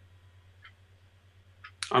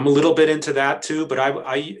 I'm a little bit into that too, but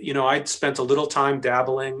I spent a little time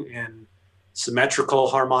dabbling in symmetrical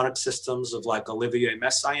harmonic systems of like Olivier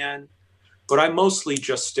Messiaen, but I mostly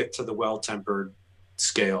just stick to the well-tempered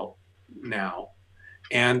scale now.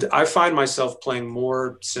 And I find myself playing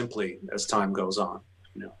more simply as time goes on,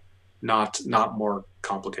 not more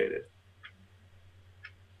complicated.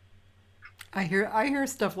 I hear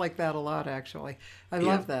stuff like that a lot, actually. I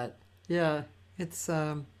love that. Yeah. It's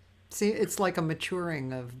it's like a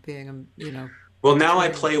maturing of being Well, now I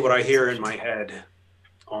play what I hear in my head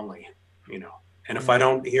only, and if I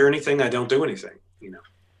don't hear anything, I don't do anything,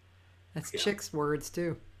 That's Chick's words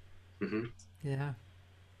too. Mm-hmm. Yeah.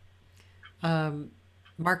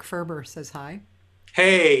 Mark Ferber says hi.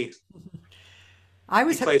 Hey.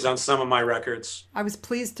 He plays on some of my records. I was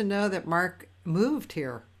pleased to know that Mark moved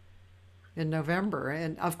here in November,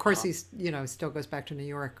 and of course he's still goes back to New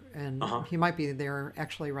York, and he might be there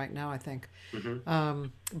actually right now, I think. Mm-hmm.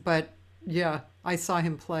 But yeah, I saw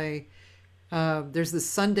him play. There's this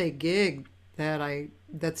Sunday gig that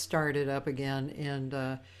started up again,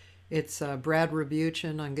 and it's Brad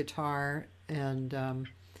Rabuchin on guitar and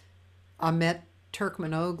Ahmet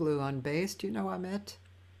Turkmenoglu on bass. Do you know Ahmet?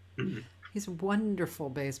 Mm-hmm. He's a wonderful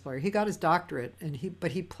bass player. He got his doctorate,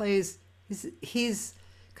 but he plays. He's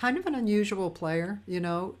kind of an unusual player. You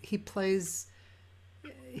know, he plays.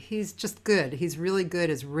 He's just good. He's really good.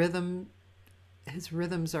 His rhythms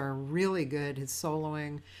are really good. His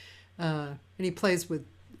soloing, and he plays with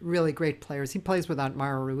really great players. He plays with Aunt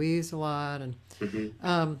Mara Ruiz a lot, and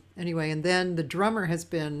anyway. And then the drummer has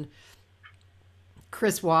been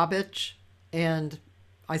Chris Wabich, and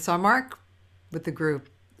I saw Mark with the group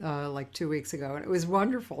like 2 weeks ago, and it was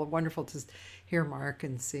wonderful to hear Mark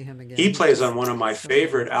and see him again. He plays on one of my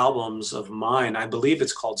favorite albums of mine. I believe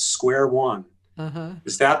it's called Square One.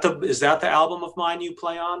 Is that the album of mine you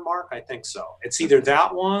play on, Mark? I think so. It's either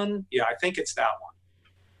that one. Yeah, I think it's that one.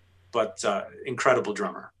 But incredible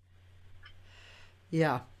drummer.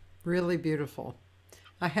 Yeah, really beautiful.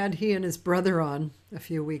 I had he and his brother on a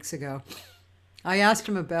few weeks ago. I asked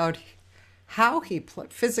him about how he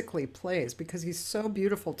physically plays, because he's so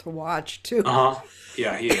beautiful to watch too.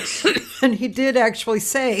 Yeah, he is. And he did actually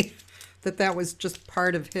say that was just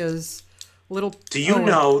part of his little. Do you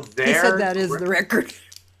know he said that is the record.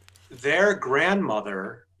 Their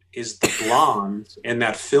grandmother is the blonde in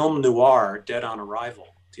that film noir Dead on Arrival.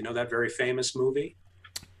 Do you know that very famous movie?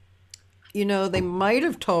 You know, they might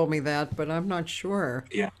have told me that, but I'm not sure.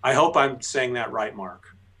 Yeah, I hope I'm saying that right, Mark.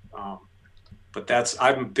 But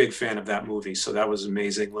I'm a big fan of that movie, so that was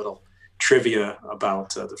amazing little trivia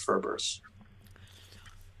about the Ferbers.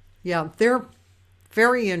 Yeah, they're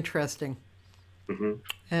very interesting.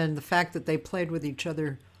 And the fact that they played with each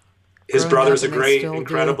other. His brother's a great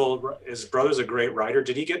writer.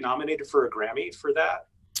 Did he get nominated for a Grammy for that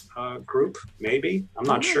group? Maybe. I'm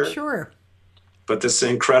not sure. But this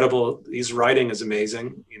incredible, his writing is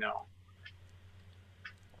amazing, you know.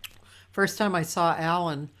 First time I saw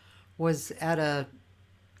Alan was at a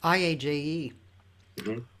IAJE.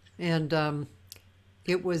 And I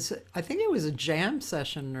think it was a jam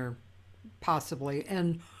session, or possibly.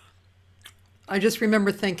 And I just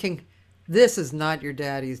remember thinking, this is not your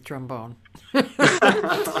daddy's trombone.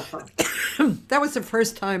 That was the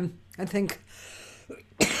first time I think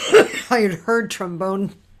I had heard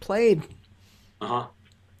trombone played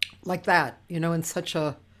like that, you know, in such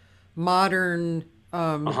a modern,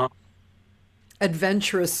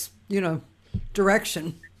 adventurous, you know,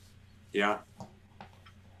 direction. Yeah.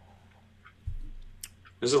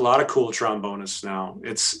 There's a lot of cool trombonists now.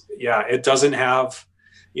 It doesn't have,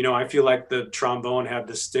 you know, I feel like the trombone had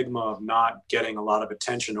the stigma of not getting a lot of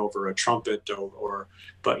attention over a trumpet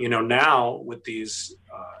but, you know, now with these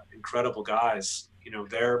incredible guys, you know,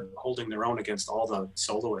 they're holding their own against all the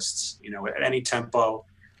soloists, you know, at any tempo,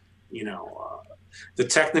 you know, the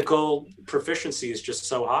technical proficiency is just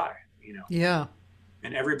so high, you know. Yeah.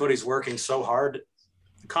 And everybody's working so hard.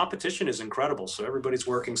 The competition is incredible. So everybody's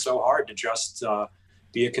working so hard to just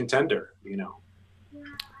be a contender, you know.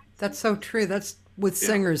 That's so true. That's with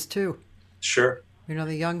singers too. Sure. You know,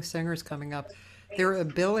 the young singers coming up, their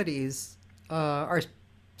abilities are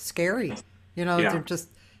scary. You know, they're just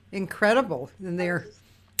incredible. And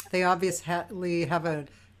they obviously have an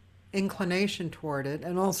inclination toward it.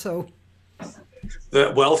 And also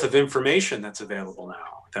the wealth of information that's available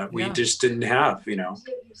now that we just didn't have, you know.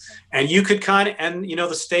 And you could and, you know,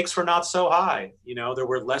 the stakes were not so high. You know, there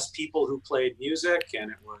were less people who played music,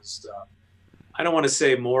 and it was, I don't want to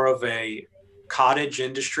say more of a cottage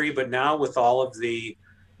industry, but now with all of the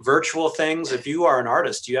virtual things, if you are an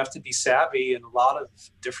artist, you have to be savvy in a lot of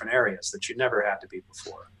different areas that you never had to be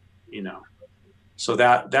before, you know. So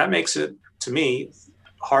that makes it, to me,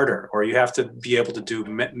 harder, or you have to be able to do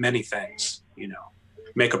many things, you know,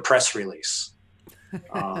 make a press release,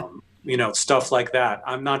 you know, stuff like that.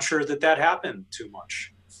 I'm not sure that happened too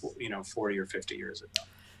much, you know, 40 or 50 years ago.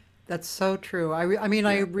 That's so true. I mean,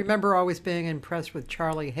 I remember always being impressed with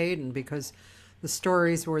Charlie Hayden, because the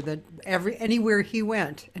stories were that anywhere he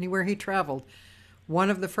went, anywhere he traveled, one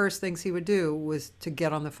of the first things he would do was to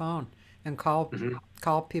get on the phone and call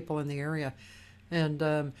people in the area. And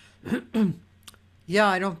I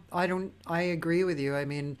agree with you. I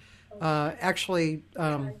mean, actually,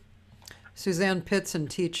 Suzanne Pitson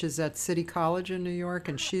teaches at City College in New York,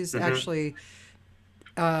 and she's actually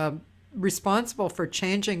responsible for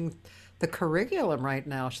changing the curriculum right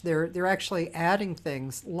now. They're actually adding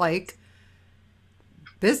things like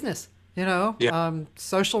business, you know,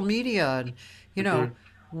 social media, and, you know,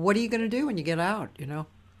 what are you going to do when you get out, you know?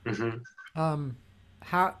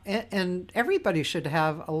 And everybody should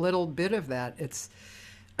have a little bit of that. It's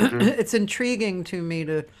it's intriguing to me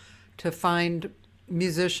to find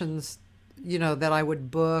musicians, you know, that I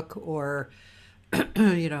would book, or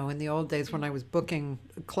you know, in the old days when I was booking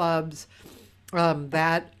clubs,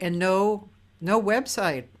 that and no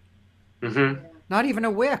website, not even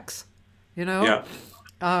a Wix, you know.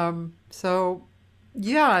 Yeah. So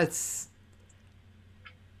yeah, it's.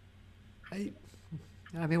 I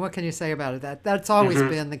mean, what can you say about it? That's always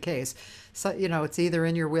been the case. So, you know, it's either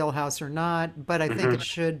in your wheelhouse or not, but I think it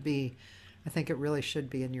should be. I think it really should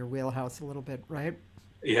be in your wheelhouse a little bit, right?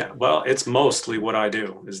 Yeah. Well, it's mostly what I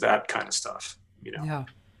do is that kind of stuff, you know. Yeah.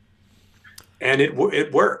 And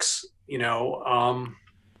it works, you know.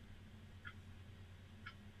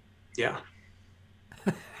 Yeah.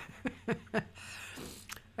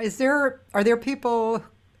 Are there people,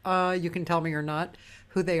 you can tell me or not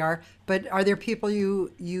who they are, but are there people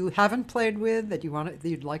you haven't played with that that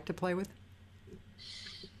you'd like to play with?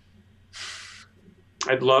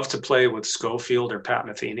 I'd love to play with Schofield or Pat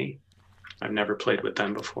Metheny. I've never played with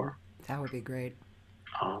them before. That would be great.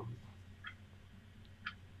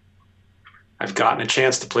 I've gotten a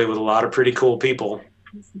chance to play with a lot of pretty cool people,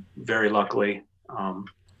 very luckily.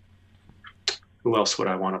 Who else would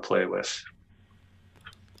I want to play with?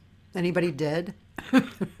 Anybody dead?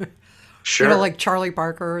 Sure. You know, like Charlie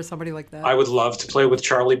Parker or somebody like that. I would love to play with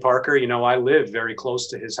Charlie Parker. You know, I live very close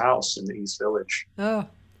to his house in the East Village. Oh.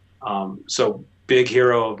 So big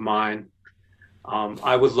hero of mine.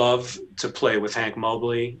 I would love to play with Hank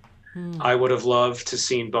Mobley. I would have loved to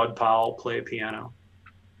seen Bud Powell play piano.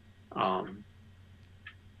 I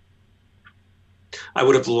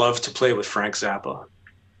would have loved to play with Frank Zappa.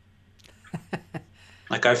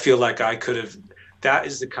 Like, I feel like I could have, that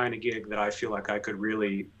is the kind of gig that I feel like I could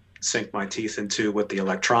really sink my teeth into with the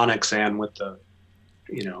electronics and with the,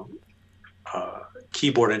 you know,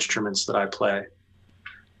 keyboard instruments that I play.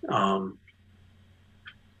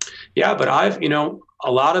 Yeah, but I've, you know,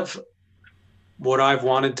 a lot of what I've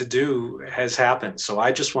wanted to do has happened. So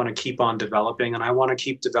I just want to keep on developing, and I want to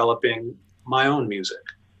keep developing my own music,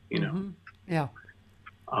 you know? Yeah.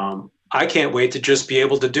 I can't wait to just be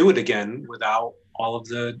able to do it again without all of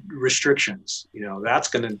the restrictions. You know, that's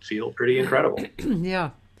going to feel pretty incredible.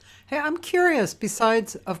 Yeah. Hey, I'm curious,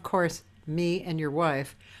 besides, of course, me and your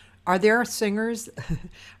wife, are there singers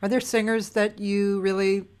that you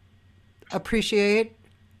really appreciate?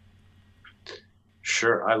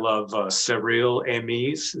 Sure. I love Cyril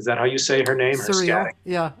Amies. Is that how you say her name? Her Surreal. scatting.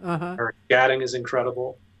 Yeah. Her scatting is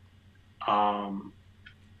incredible.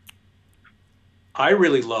 I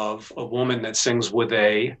really love a woman that sings with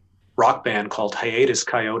a rock band called Hiatus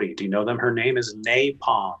Coyote. Do you know them? Her name is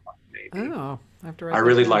Napalm. Maybe. Oh, I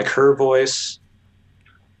really like her voice.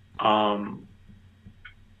 I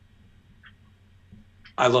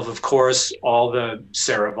love, of course, all the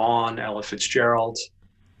Sarah Vaughan, Ella Fitzgerald.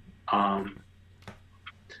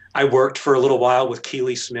 I worked for a little while with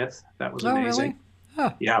Keely Smith. That was amazing. Really?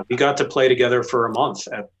 Huh. Yeah, we got to play together for a month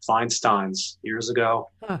at Feinstein's years ago.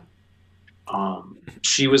 Huh.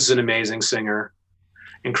 She was an amazing singer.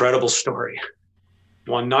 Incredible story.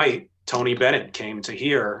 One night, Tony Bennett came to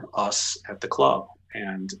hear us at the club,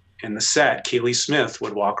 and in the set, Keely Smith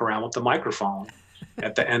would walk around with the microphone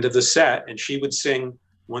at the end of the set, and she would sing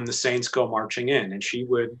 "When the Saints Go Marching In," and she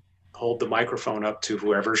would hold the microphone up to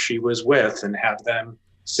whoever she was with and have them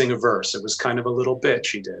sing a verse. It was kind of a little bit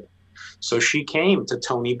she did. So she came to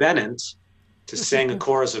Tony Bennett to sing a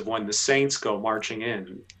chorus of "When the Saints Go Marching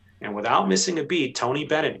In." And without missing a beat, Tony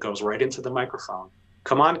Bennett goes right into the microphone.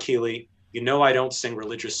 "Come on, Keely, you know I don't sing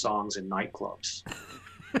religious songs in nightclubs."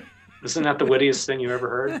 Isn't that the wittiest thing you ever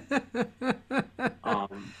heard?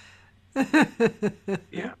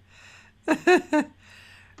 Yeah.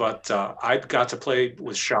 But I got to play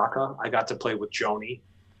with Shaka. I got to play with Joni.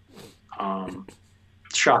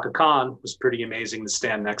 Shaka Khan was pretty amazing to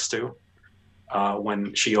stand next to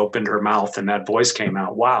when she opened her mouth and that voice came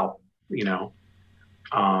out. Wow, you know.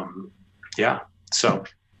 Yeah. So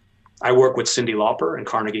I work with Cyndi Lauper in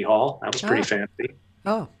Carnegie Hall. That was pretty fancy.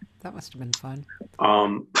 Oh, that must have been fun.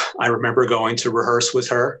 I remember going to rehearse with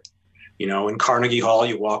her. You know, in Carnegie Hall,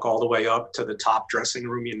 you walk all the way up to the top dressing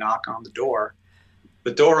room, you knock on the door.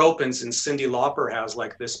 The door opens and Cyndi Lauper has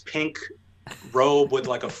like this pink robe with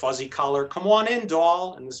like a fuzzy collar. "Come on in,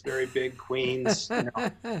 doll," and this very big Queens. You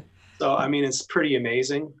know? So, I mean, it's pretty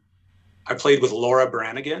amazing. I played with Laura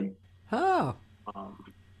Branigan. Oh.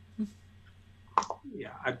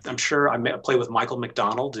 Yeah, I'm sure I played with Michael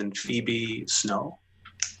McDonald and Phoebe Snow.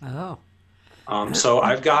 Oh. So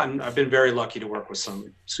I've been very lucky to work with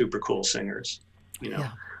some super cool singers. You know,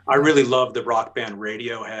 Yeah. I really love the rock band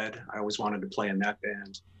Radiohead. I always wanted to play in that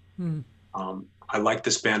band. I like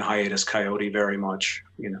this band Hiatus Coyote very much.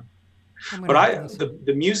 You know, But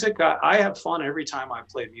the music, I have fun every time I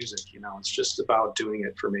play music, you know. It's just about doing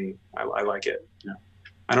it for me. I like it, you know.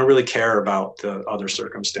 I don't really care about the other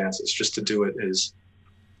circumstances. Just to do it is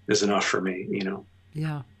enough for me, you know.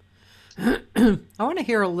 Yeah. I want to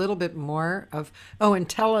hear a little bit more of, and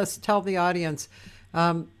tell the audience,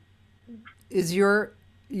 is your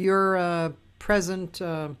present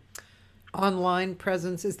online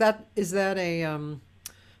presence, is that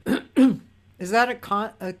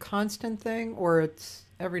a constant thing, or it's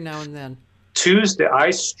every now and then? Tuesday, I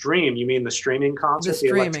stream. You mean the streaming concert? The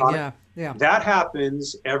streaming, yeah. That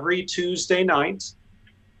happens every Tuesday night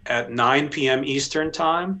at 9 p.m. Eastern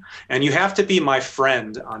time. And you have to be my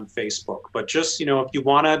friend on Facebook. But just, you know, if you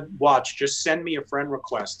want to watch, just send me a friend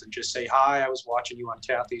request and just say, hi, I was watching you on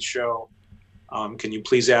Cathy's show. Can you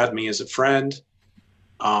please add me as a friend?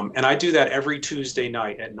 And I do that every Tuesday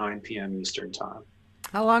night at 9 p.m. Eastern time.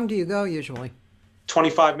 How long do you go usually?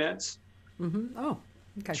 25 minutes. Mm-hmm. Oh,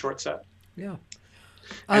 okay. Short set. Yeah.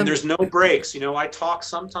 And there's no breaks. You know, I talk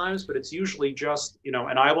sometimes, but it's usually just, you know,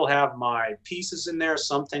 and I will have my pieces in there.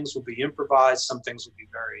 Some things will be improvised. Some things will be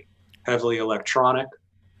very heavily electronic.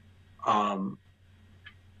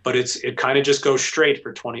 But it kind of just goes straight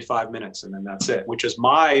for 25 minutes and then that's it, which is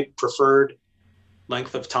my preferred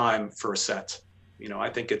length of time for a set. You know, I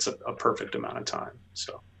think it's a perfect amount of time.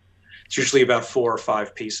 So it's usually about 4 or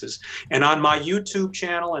 5 pieces. And on my YouTube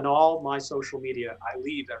channel and all my social media, I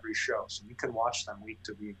leave every show. So you can watch them week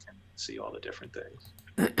to week and see all the different things.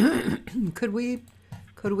 Could we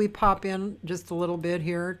pop in just a little bit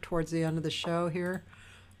here towards the end of the show here?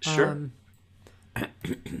 Sure.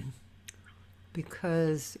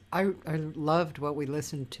 Because I loved what we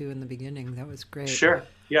listened to in the beginning. That was great. Sure.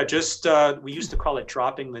 Yeah, just we used to call it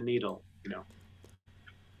dropping the needle, you know.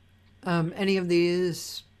 Any of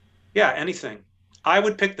these? Yeah, anything. I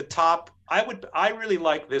would pick the top. I really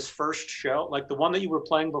like this first show, like the one that you were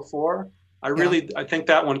playing before. I think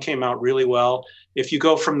that one came out really well. If you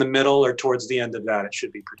go from the middle or towards the end of that, it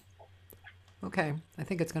should be pretty cool. Okay. I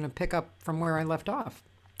think it's going to pick up from where I left off.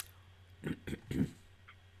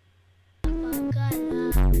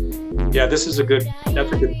 Yeah, that's a good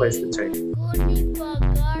place to take.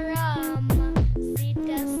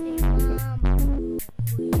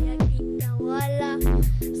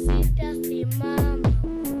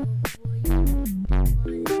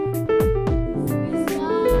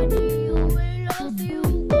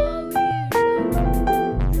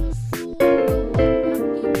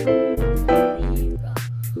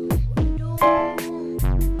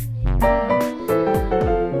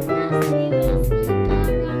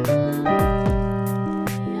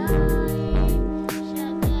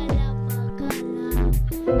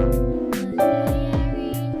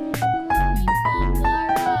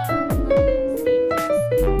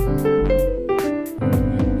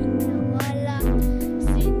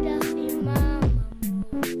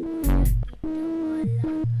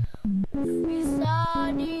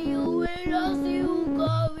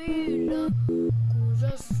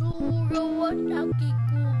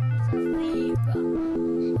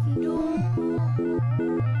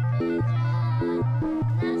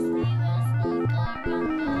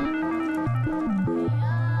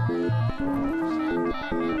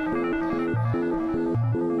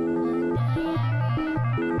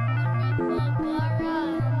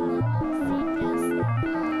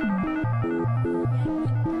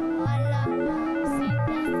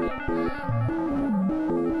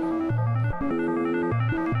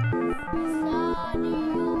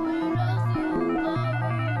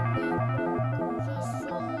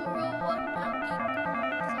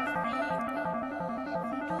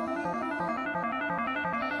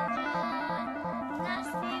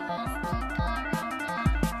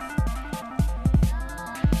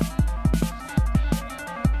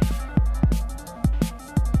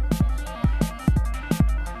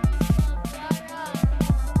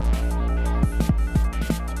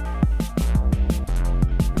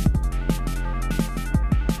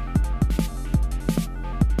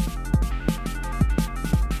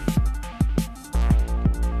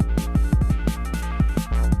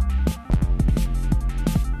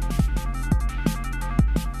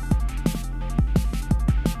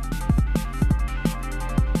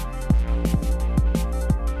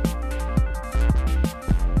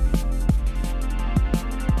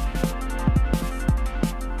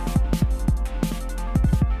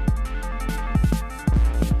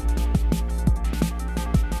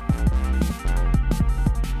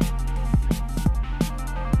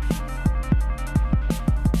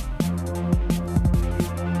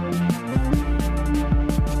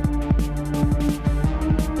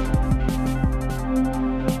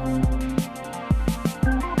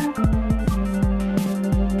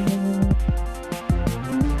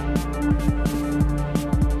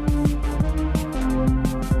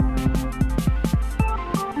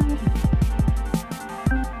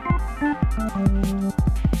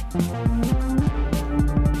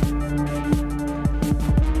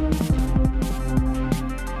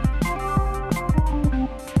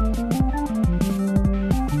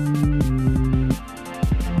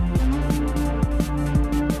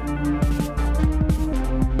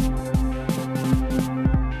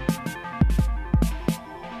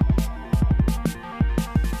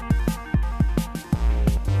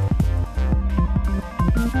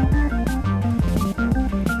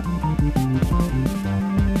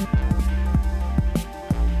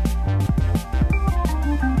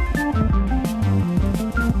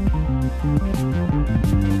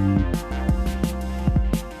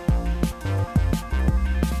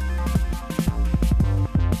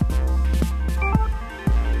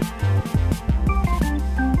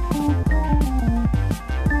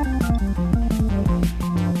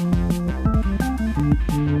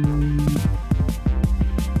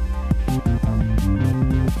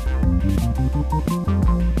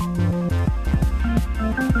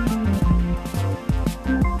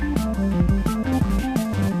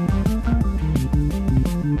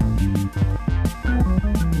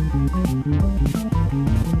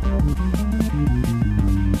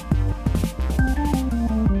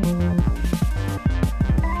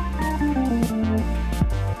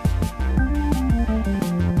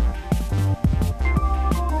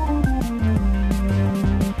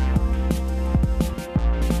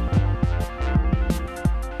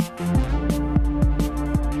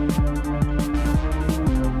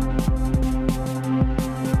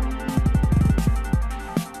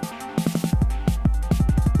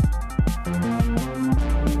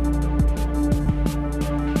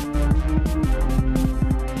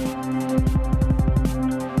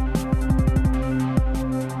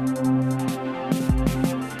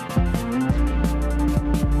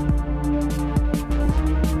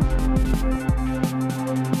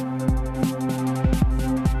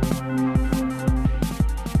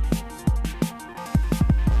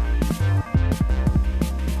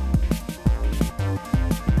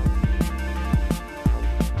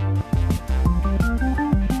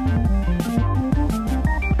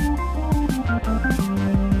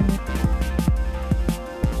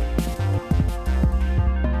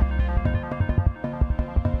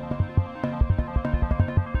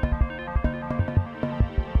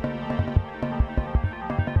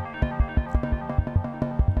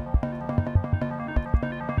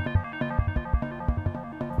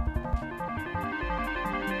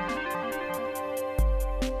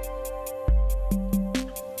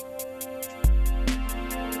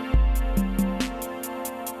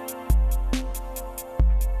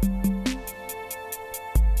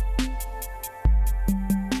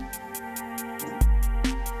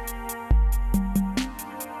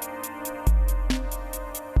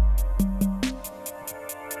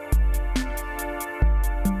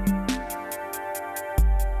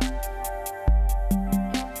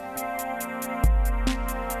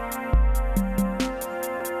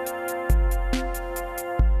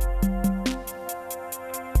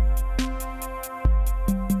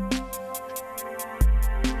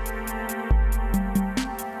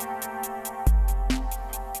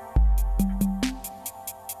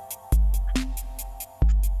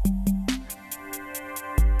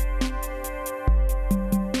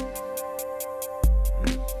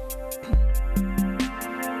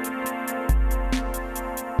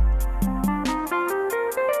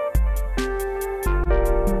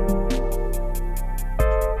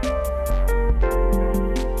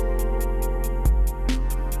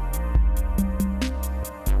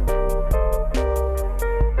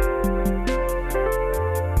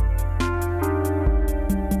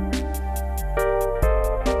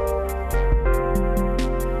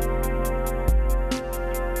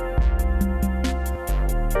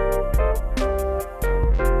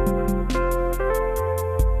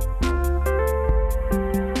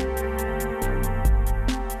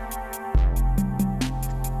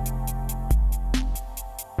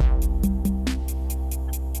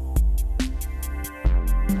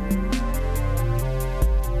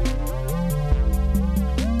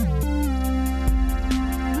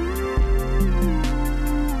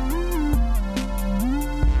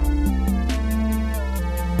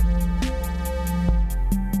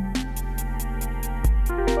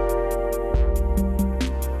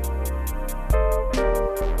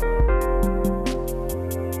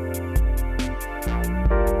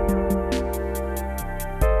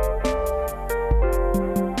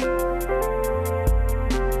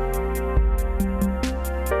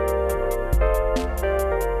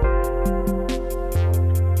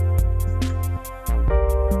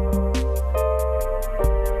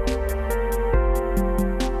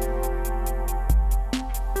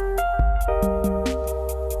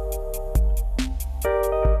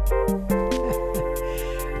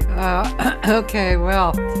 Okay,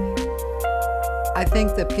 well, I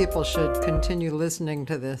think that people should continue listening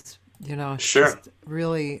to this. You know, it's Sure. just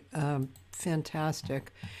really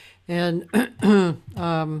fantastic. And That's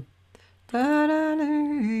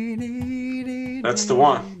the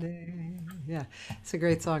one. yeah, it's a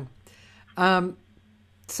great song.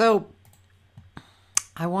 So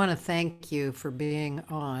I want to thank you for being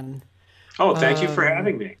on. Oh, thank you for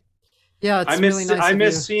having me. Yeah, it's really nice I of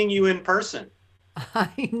miss you. seeing you in person.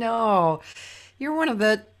 I know. You're one of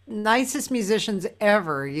the nicest musicians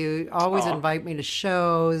ever. You always Aw. invite me to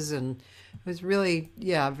shows, and it was really,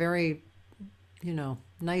 yeah, very,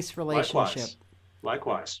 nice relationship.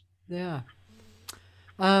 Likewise. Yeah.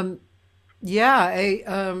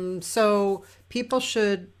 Yeah. So people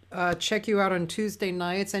should check you out on Tuesday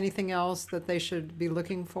nights. Anything else that they should be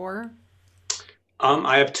looking for?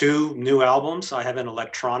 I have 2 new albums. I have an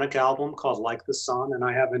electronic album called Like the Sun, and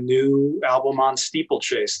I have a new album on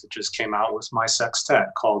Steeplechase that just came out with my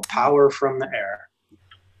sextet called Power from the Air.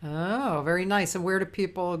 Oh, very nice. And where do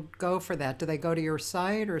people go for that? Do they go to your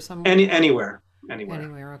site or somewhere? Anywhere.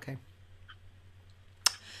 Anywhere, okay.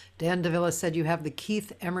 Dan Davila said you have the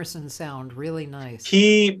Keith Emerson sound. Really nice.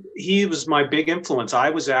 He was my big influence.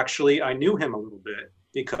 I knew him a little bit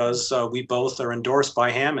because we both are endorsed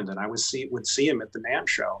by Hammond, and I would see him at the NAMM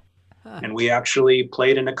show. Huh. And we actually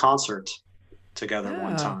played in a concert together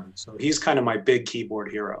one Oh. time. So he's kind of my big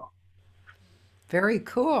keyboard hero. Very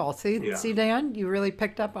cool. Yeah. See, Dan, you really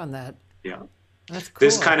picked up on that. Yeah. That's cool.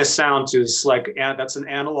 This kind of sound is like, that's an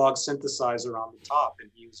analog synthesizer on the top,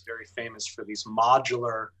 and he was very famous for these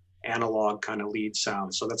modular analog kind of lead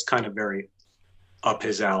sounds. So that's kind of very up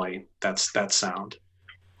his alley. That's that sound.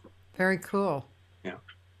 Very cool. Yeah.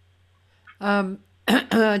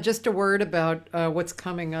 Just a word about what's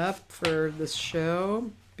coming up for this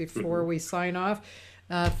show before we sign off.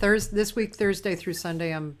 This week, Thursday through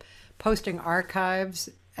Sunday, I'm posting archives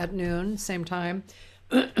at noon, same time.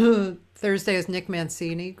 Thursday is Nick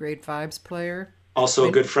Mancini, great vibes player. Also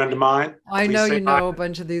a good friend of mine. I Please know say you know hi. a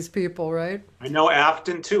bunch of these people, right? I know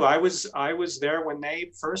Afton too. I was there when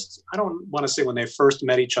they first, I don't want to say when they first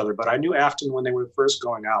met each other, but I knew Afton when they were first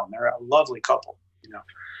going out, and they're a lovely couple,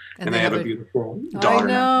 and they have a beautiful daughter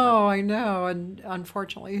now. I know. And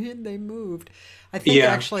unfortunately, they moved. I think Yeah.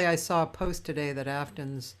 actually I saw a post today that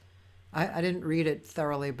Afton's, I didn't read it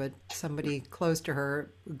thoroughly, but somebody close to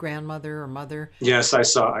her, grandmother or mother. Yes, I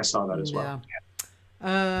saw that as well. Yeah.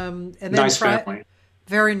 And then Nice family.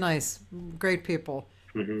 Very nice. Great people.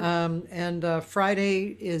 Mhm. And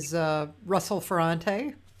Friday is Russell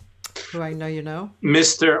Ferrante, who I know you know.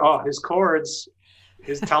 His chords,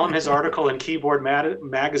 tell him his article in Keyboard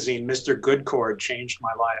Magazine, Mr. Good Chord changed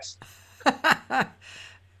my life.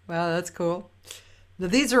 Well, that's cool. Now,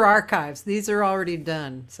 these are archives. These are already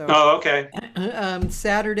done. So Oh, okay.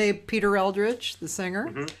 Saturday, Peter Eldridge, the singer.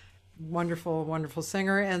 Mhm. Wonderful, wonderful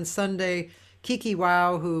singer. And Sunday, Kiki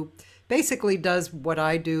Wow, who basically does what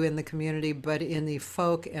I do in the community, but in the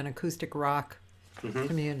folk and acoustic rock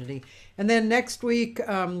community. And then next week,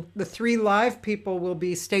 the 3 live people will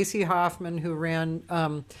be Stacy Hoffman, who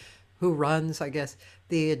runs, I guess,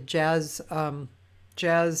 the jazz,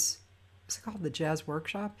 what's it called? The Jazz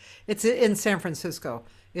Workshop? It's in San Francisco.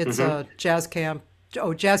 It's a jazz camp.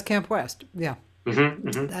 Oh, Jazz Camp West. Yeah.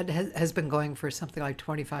 That has been going for something like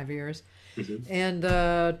 25 years.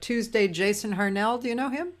 And Tuesday, Jason Harnell. Do you know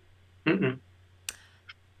him? Mm-mm.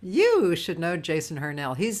 You should know Jason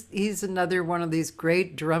Harnell. He's another one of these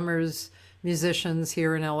great drummers, musicians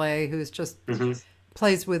here in LA who's just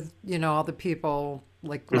plays with, all the people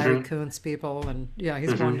like Larry Kuntz people. And yeah,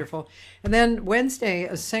 he's wonderful. And then Wednesday,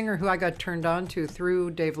 a singer who I got turned on to through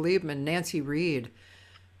Dave Liebman, Nancy Reed.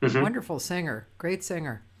 Wonderful singer, great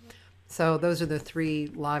singer. So those are the 3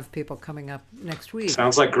 live people coming up next week.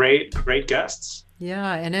 Sounds like great guests.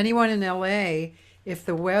 Yeah, and anyone in LA, if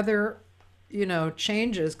the weather,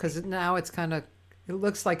 changes, because now it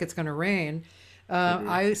looks like it's going to rain.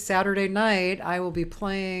 Saturday night, I will be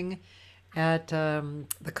playing at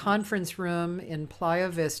the conference room in Playa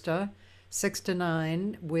Vista, 6 to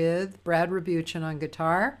 9, with Brad Rabuchin on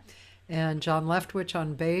guitar, and John Leftwich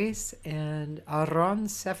on bass, and Aaron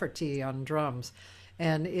Seferty on drums.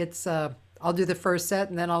 And it's I'll do the first set,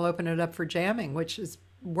 and then I'll open it up for jamming, which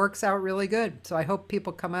works out really good. So I hope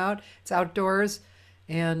people come out. It's outdoors,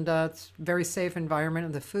 and it's a very safe environment,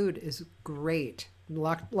 and the food is great.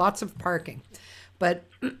 Lots of parking. But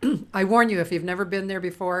I warn you, if you've never been there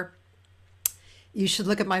before, you should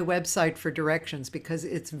look at my website for directions, because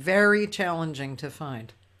it's very challenging to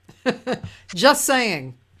find. Just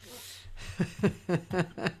saying.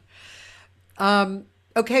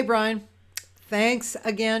 Okay, Brian. Thanks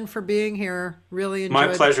again for being here. Really enjoyed My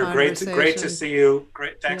pleasure. The Great conversation. to see you.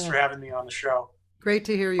 Great. Thanks for having me on the show. Great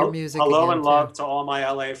to hear your music. Hello again, and love to all my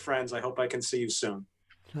LA friends. I hope I can see you soon.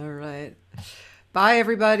 All right. Bye,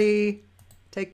 everybody.